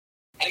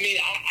 I mean,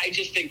 I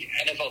just think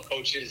NFL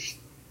coaches,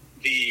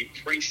 the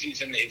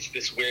preseason, it's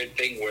this weird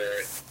thing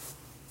where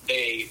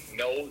they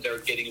know they're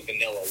getting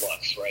vanilla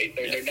looks, right?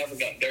 They're never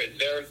going.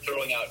 They're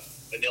throwing out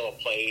vanilla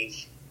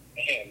plays,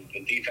 and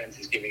the defense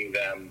is giving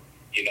them,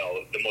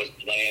 the most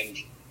bland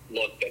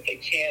look that they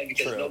can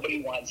because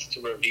nobody wants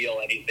to reveal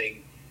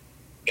anything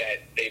that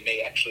they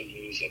may actually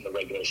use in the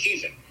regular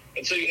season.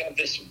 And so you have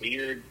this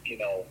weird,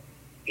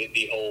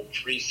 the whole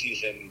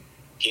preseason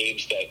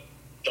games that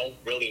don't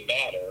really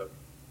matter,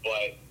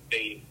 but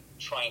they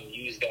try and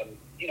use them,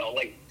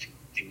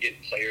 to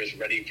get players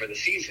ready for the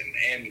season.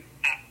 And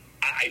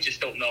I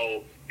just don't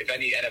know if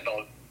any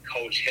NFL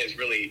coach has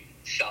really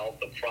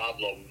solved the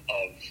problem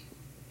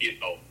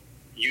of,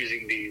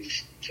 using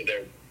these to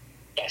their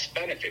best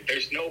benefit.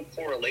 There's no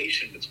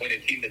correlation between a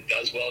team that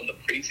does well in the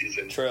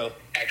preseason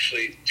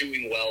actually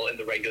doing well in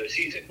the regular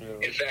season.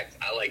 Yeah. In fact,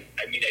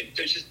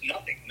 there's just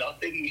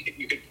nothing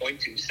you could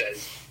point to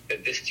says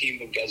that this team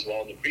who does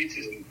well in the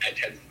preseason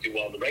tends to do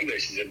well in the regular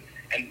season.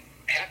 And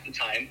half the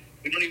time,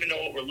 we don't even know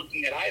what we're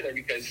looking at either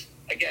because,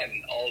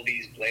 again, all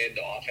these bland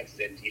offenses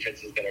and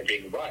defenses that are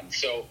being run.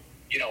 So,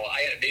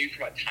 maybe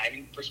from a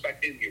timing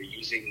perspective, you're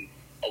using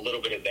a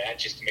little bit of that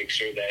just to make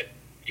sure that,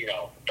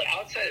 but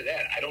outside of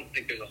that, I don't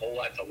think there's a whole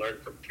lot to learn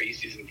from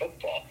preseason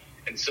football.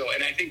 And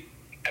I think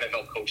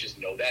NFL coaches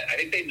know that. I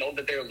think they know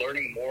that they're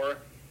learning more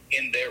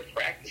in their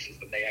practices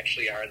than they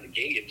actually are in the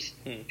games.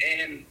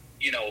 And,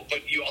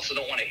 but you also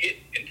don't want to hit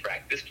in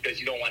practice because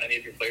you don't want any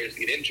of your players to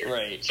get injured.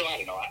 Right. So I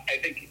don't know. I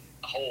think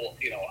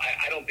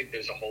I don't think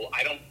there's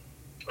I don't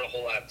put a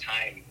whole lot of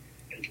time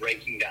in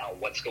breaking down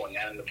what's going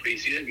on in the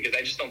preseason because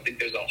I just don't think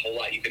there's a whole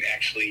lot you can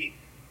actually,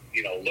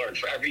 learn.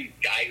 For every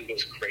guy who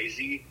goes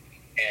crazy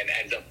and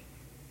ends up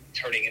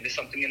turning into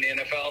something in the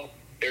NFL,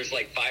 there's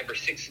like 5 or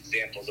 6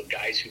 examples of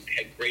guys who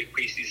had great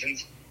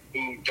preseasons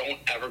who don't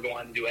ever go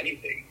on to do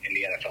anything in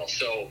the NFL.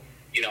 So,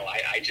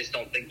 I just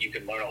don't think you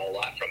can learn a whole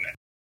lot from it.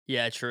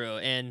 Yeah, true.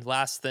 And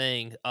last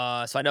thing,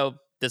 so I know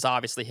this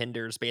obviously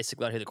hinders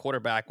basically who the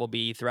quarterback will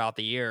be throughout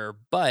the year,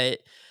 but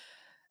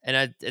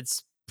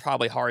it's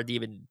probably hard to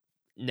even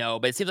know.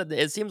 But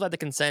it seems like the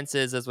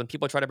consensus is when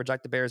people try to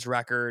project the Bears'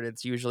 record,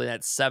 it's usually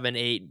that 7,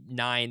 8,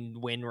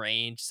 9 win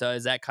range. So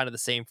is that kind of the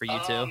same for you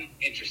too?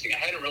 Interesting. I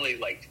haven't really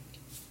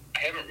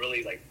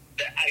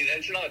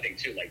that's another thing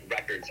too. Like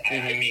records.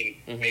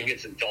 Maybe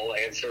it's a dull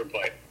answer,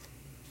 but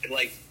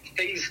like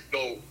things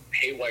go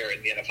haywire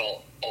in the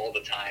NFL all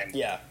the time.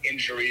 Yeah.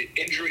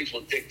 Injuries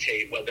will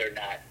dictate whether or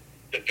not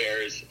the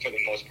Bears, for the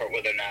most part,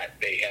 whether or not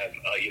they have,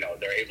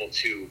 they're able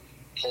to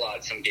pull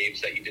out some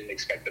games that you didn't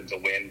expect them to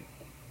win,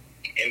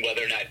 and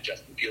whether or not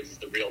Justin Fields is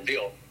the real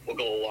deal will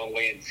go a long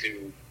way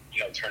into,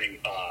 turning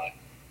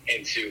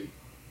into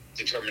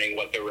determining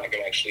what their record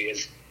actually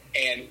is.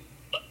 And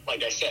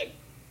like I said,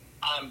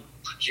 I'm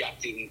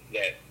projecting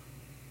that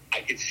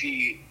I could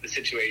see the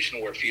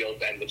situation where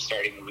Fields ends up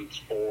starting in week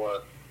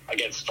 4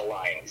 against the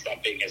Lions,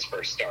 that being his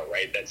first start,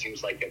 right? That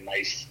seems like a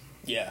nice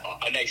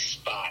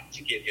spot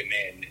to get him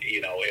in,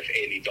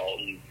 if Andy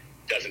Dalton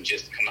doesn't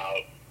just come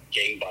out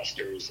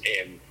gangbusters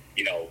and,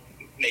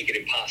 make it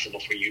impossible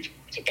for you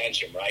to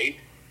bench him, right?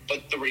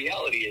 But the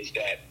reality is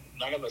that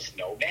none of us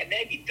know. Matt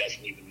Nagy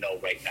doesn't even know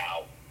right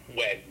now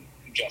when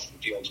Justin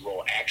Fields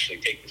will actually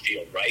take the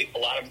field, right? A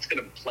lot of it's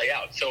going to play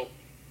out. So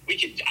I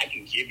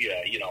can give you,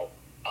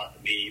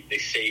 the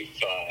safe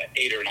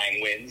 8 or 9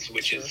 wins,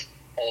 which is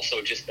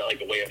also just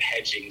like a way of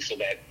hedging so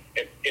that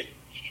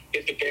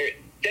if the Bears,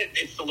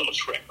 it's the little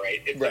trick,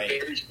 right? If the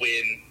Bears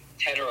win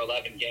 10 or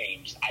 11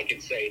 games, I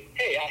can say,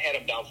 hey, I had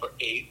them down for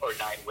 8 or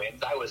 9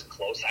 wins. I was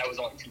close. I was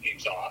only 2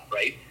 games off,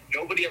 right?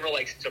 Nobody ever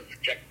likes to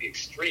project the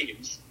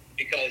extremes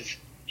because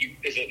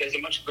there's a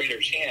much greater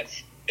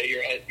chance that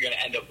you're going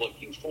to end up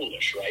looking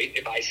foolish, right?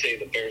 If I say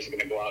the Bears are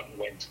going to go out and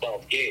win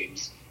 12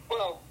 games,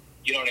 well,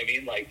 you know what I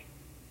mean? Like,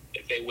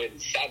 if they win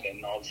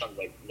 7, all of a sudden,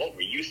 like, what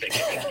were you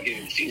thinking at the beginning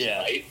of the season,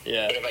 right?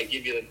 Yeah. But if I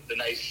give you the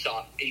nice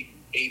soft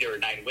 8 or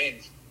 9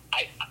 wins,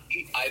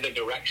 either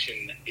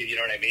direction, you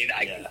know what I mean?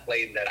 I can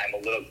claim that I'm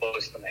a little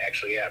closer than I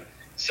actually am.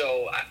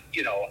 So,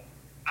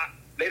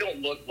 they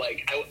don't look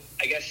like,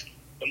 I guess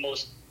the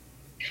most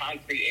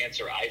concrete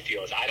answer I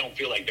feel is I don't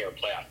feel like they're a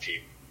playoff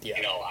team.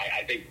 Yeah.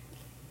 I think,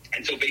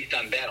 and so based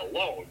on that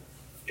alone,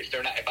 if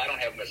I don't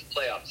have them as a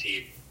playoff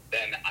team,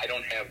 then I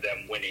don't have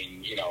them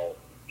winning,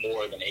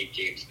 more than 8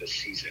 games this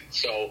season.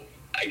 So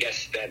I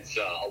guess that's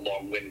a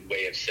long-winded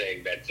way of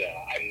saying that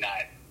I'm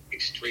not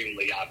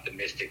extremely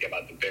optimistic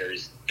about the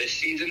Bears this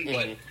season,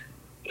 but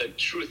the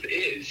truth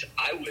is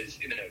I was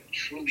in a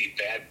truly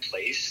bad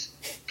place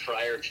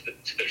prior to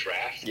the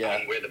draft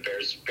on where the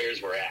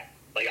Bears were at.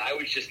 Like I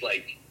was just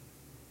like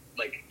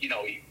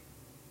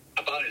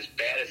about as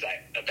bad a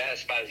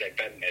spot as I've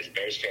been as a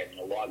Bears fan in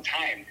a long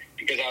time,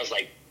 because I was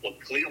like, well,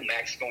 Khalil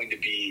Mack's going to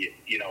be,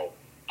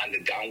 on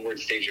the downward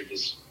stage of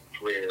his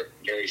career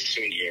very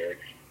soon here,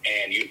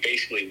 and you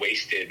basically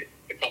wasted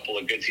a couple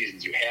of good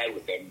seasons you had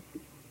with him,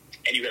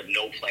 and you have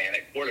no plan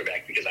at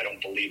quarterback, because I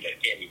don't believe that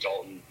Andy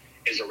Dalton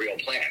is a real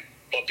plan.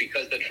 But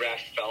because the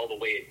draft fell the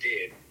way it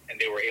did, and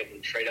they were able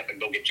to trade up and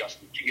go get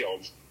Justin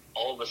Fields,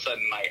 all of a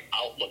sudden my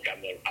outlook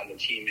on the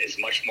team is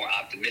much more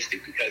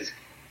optimistic, because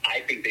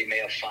I think they may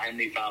have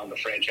finally found the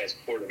franchise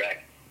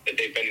quarterback that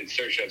they've been in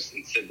search of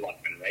since Sid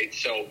Luckman, right?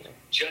 So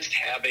just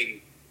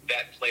having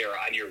that player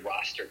on your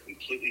roster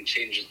completely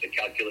changes the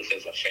calculus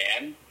as a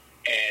fan.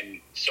 And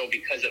so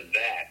because of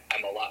that,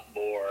 I'm a lot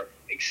more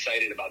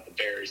excited about the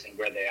Bears and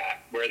where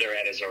they're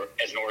at as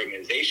an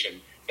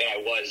organization than I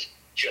was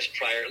just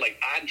prior. Like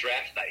on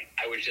draft night,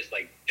 I was just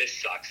like,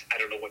 this sucks. I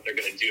don't know what they're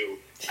going to do.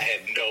 I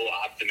had no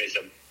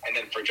optimism. And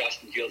then for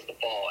Justin Fields to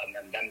fall,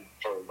 and then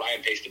for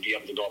Ryan Pace to be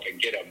able to go up and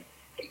get him,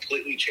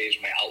 completely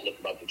changed my outlook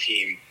about the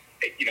team,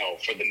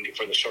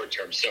 for the short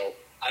term. So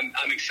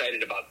I'm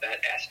excited about that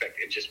aspect,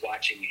 and just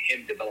watching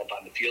him develop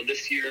on the field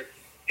this year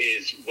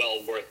is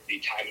well worth the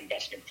time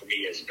investment for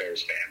me as a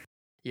Bears fan.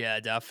 Yeah,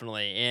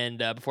 definitely. And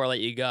before I let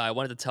you go, I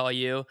wanted to tell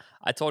you,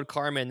 I told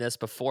Carmen this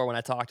before when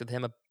I talked with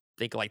him, I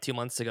think like 2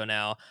 months ago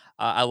now.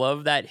 I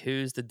love that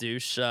Who's the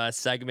Douche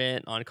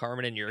segment on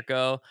Carmen and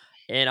Yurko.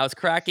 And I was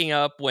cracking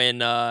up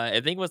when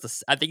I think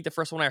the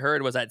first one I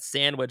heard was that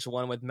sandwich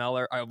one with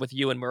Meller, with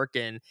you and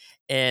Merkin,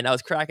 and I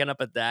was cracking up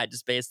at that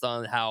just based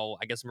on how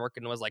I guess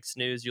Merkin was like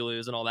snooze you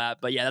lose and all that.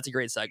 But yeah, that's a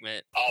great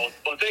segment. Oh,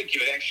 well, thank you.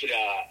 And actually,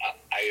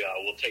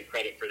 I will take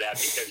credit for that,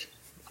 because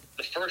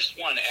the first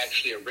one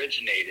actually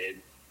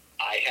originated.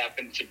 I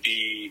happened to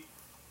be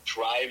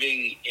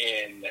driving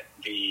in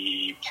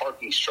the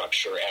parking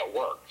structure at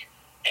work,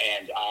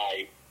 and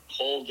I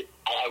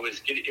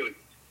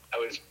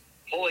was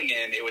pulling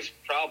in. It was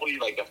probably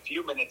like a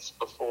few minutes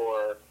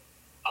before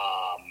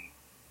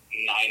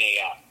 9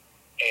 a.m.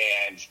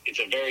 And it's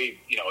a very,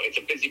 it's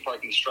a busy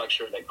parking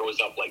structure that goes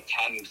up like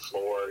 10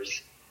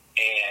 floors.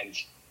 And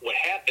what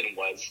happened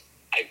was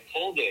I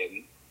pulled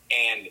in,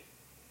 and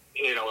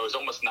it was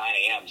almost 9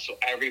 a.m., so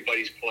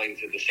everybody's pulling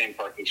to the same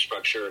parking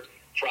structure,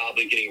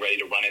 probably getting ready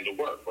to run into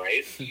work,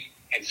 right?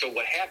 And so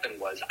what happened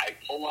was I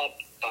pull up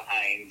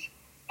behind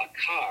a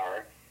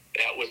car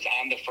that was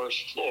on the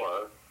first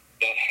floor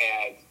that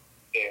had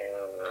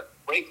their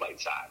brake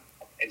lights on.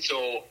 And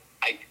so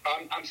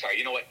I'm sorry,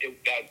 you know what?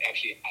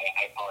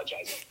 I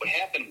apologize. What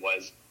happened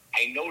was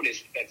I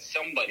noticed that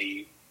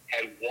somebody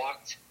had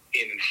walked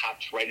in and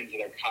hopped right into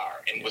their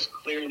car and was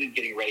clearly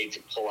getting ready to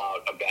pull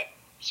out of that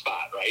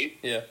spot, right?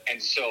 Yeah.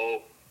 And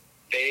so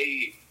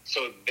they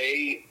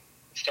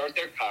start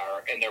their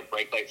car and their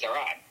brake lights are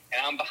on,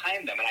 and I'm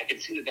behind them, and I can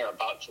see that they're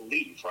about to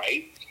leave,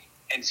 right?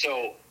 And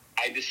so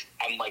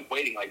I'm like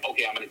waiting, like,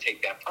 okay, I'm going to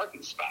take that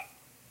parking spot.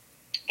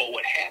 But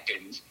what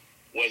happened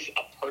was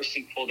a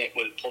person pulled in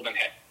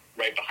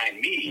right behind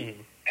me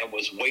and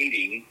was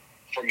waiting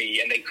for me,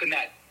 and they could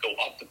not go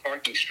up the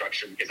parking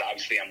structure because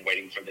obviously I'm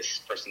waiting for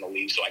this person to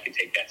leave so I can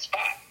take that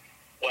spot.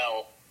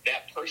 Well,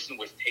 that person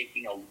was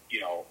taking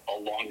a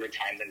longer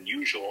time than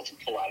usual to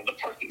pull out of the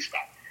parking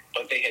spot.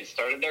 But they had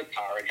started their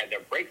car and had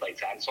their brake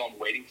lights on, so I'm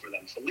waiting for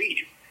them to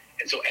leave.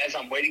 And so as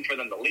I'm waiting for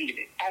them to leave,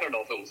 I don't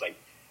know if it was like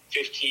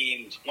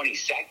 15, 20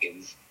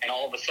 seconds, and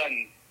all of a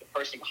sudden the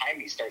person behind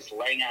me starts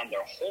laying on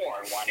their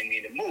horn wanting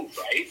me to move,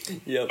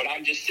 right? Yep. But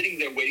I'm just sitting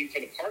there waiting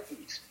for the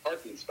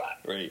parking spot.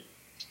 Right.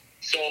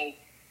 So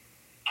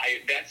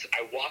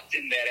I walked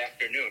in that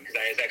afternoon because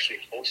I was actually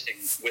hosting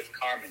with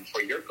Carmen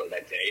for Yurko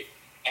that day,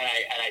 and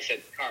I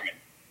said, Carmen,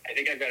 I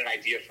think I've got an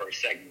idea for a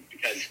segment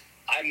because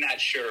I'm not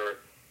sure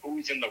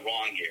who's in the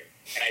wrong here.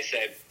 And I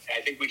said,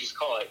 I think we just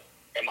call it,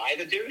 am I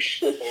the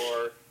douche?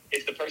 Or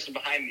is the person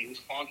behind me who's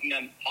honking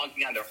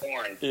on their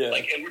horn? Yeah.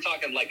 Like, and we're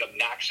talking like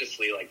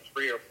obnoxiously, like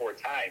 3 or 4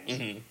 times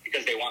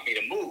because they want me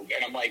to move.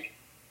 And I'm like,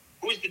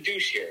 who's the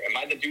douche here? Am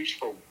I the douche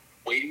for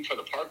waiting for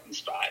the parking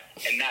spot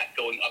and not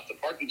going up the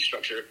parking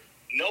structure,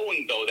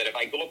 knowing, though, that if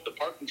I go up the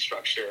parking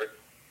structure,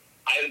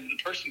 either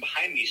the person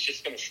behind me is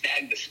just going to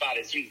snag the spot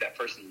as soon as that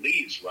person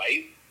leaves,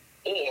 right?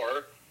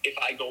 Or if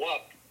I go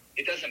up,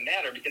 it doesn't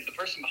matter because the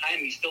person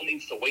behind me still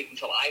needs to wait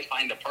until I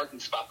find a parking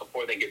spot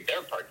before they get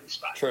their parking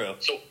spot. True.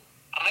 So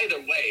either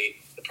way,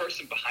 the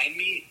person behind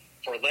me,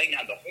 for laying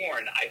on the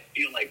horn, I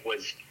feel like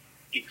was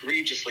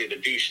egregiously the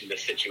douche in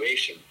this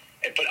situation.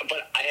 But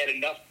I had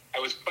enough. I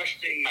was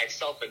questioning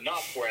myself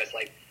enough where I was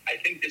like, I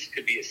think this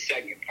could be a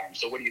segment, Carm.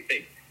 So what do you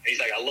think? And he's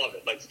like, I love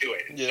it. Let's do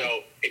it. And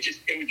so it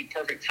was the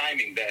perfect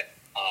timing that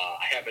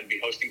I happened to be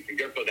hosting for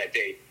Yurko that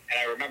day. And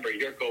I remember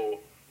Yurko,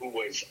 who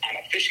was on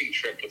a fishing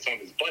trip with some of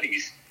his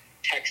buddies,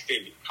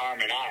 texted Carm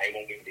and I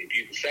when we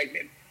debuted the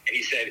segment. And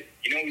he said,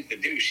 you know who's the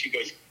douche? He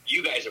goes,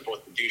 you guys are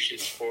both the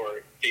douches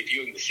for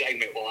debuting the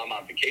segment while I'm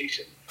on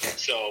vacation.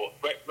 So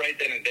right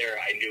then and there,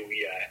 I knew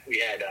we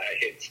had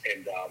hits.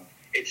 And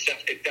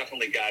it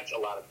definitely got a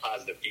lot of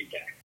positive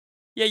feedback.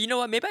 Yeah, you know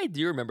what? Maybe I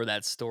do remember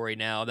that story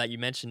now that you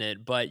mention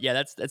it. But yeah,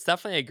 that's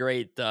definitely a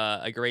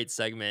great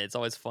segment. It's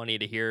always funny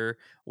to hear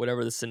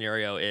whatever the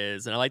scenario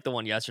is. And I like the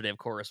one yesterday, of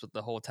course, with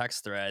the whole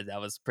text thread. That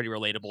was pretty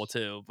relatable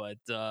too. But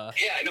Yeah,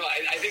 no,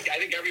 I think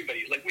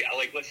everybody like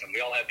listen. We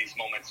all have these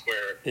moments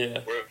yeah.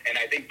 and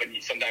I think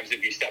sometimes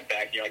if you step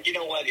back, you're like, you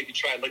know what? If you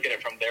try and look at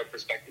it from their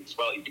perspective as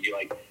well, you can be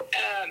like,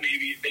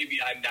 maybe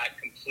I'm not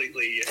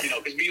completely,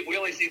 because we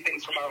only see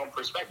things from our own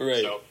perspective.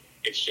 Right. So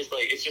it's just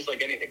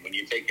like anything. When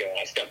you take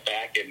a step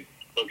back and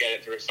look at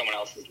it through someone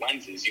else's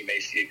lenses, you may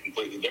see it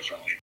completely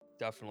differently.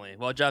 Definitely.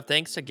 Well, Jeff,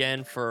 thanks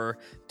again for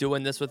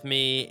doing this with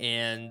me,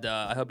 and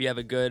I hope you have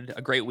a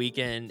great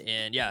weekend.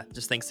 And yeah,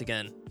 just thanks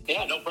again.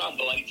 Yeah, no problem,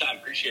 Bill. Anytime.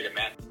 Appreciate it,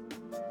 man.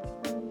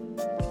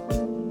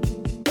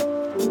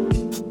 3,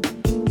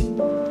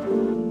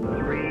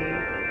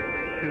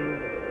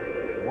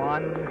 2,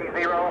 1,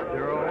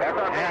 0.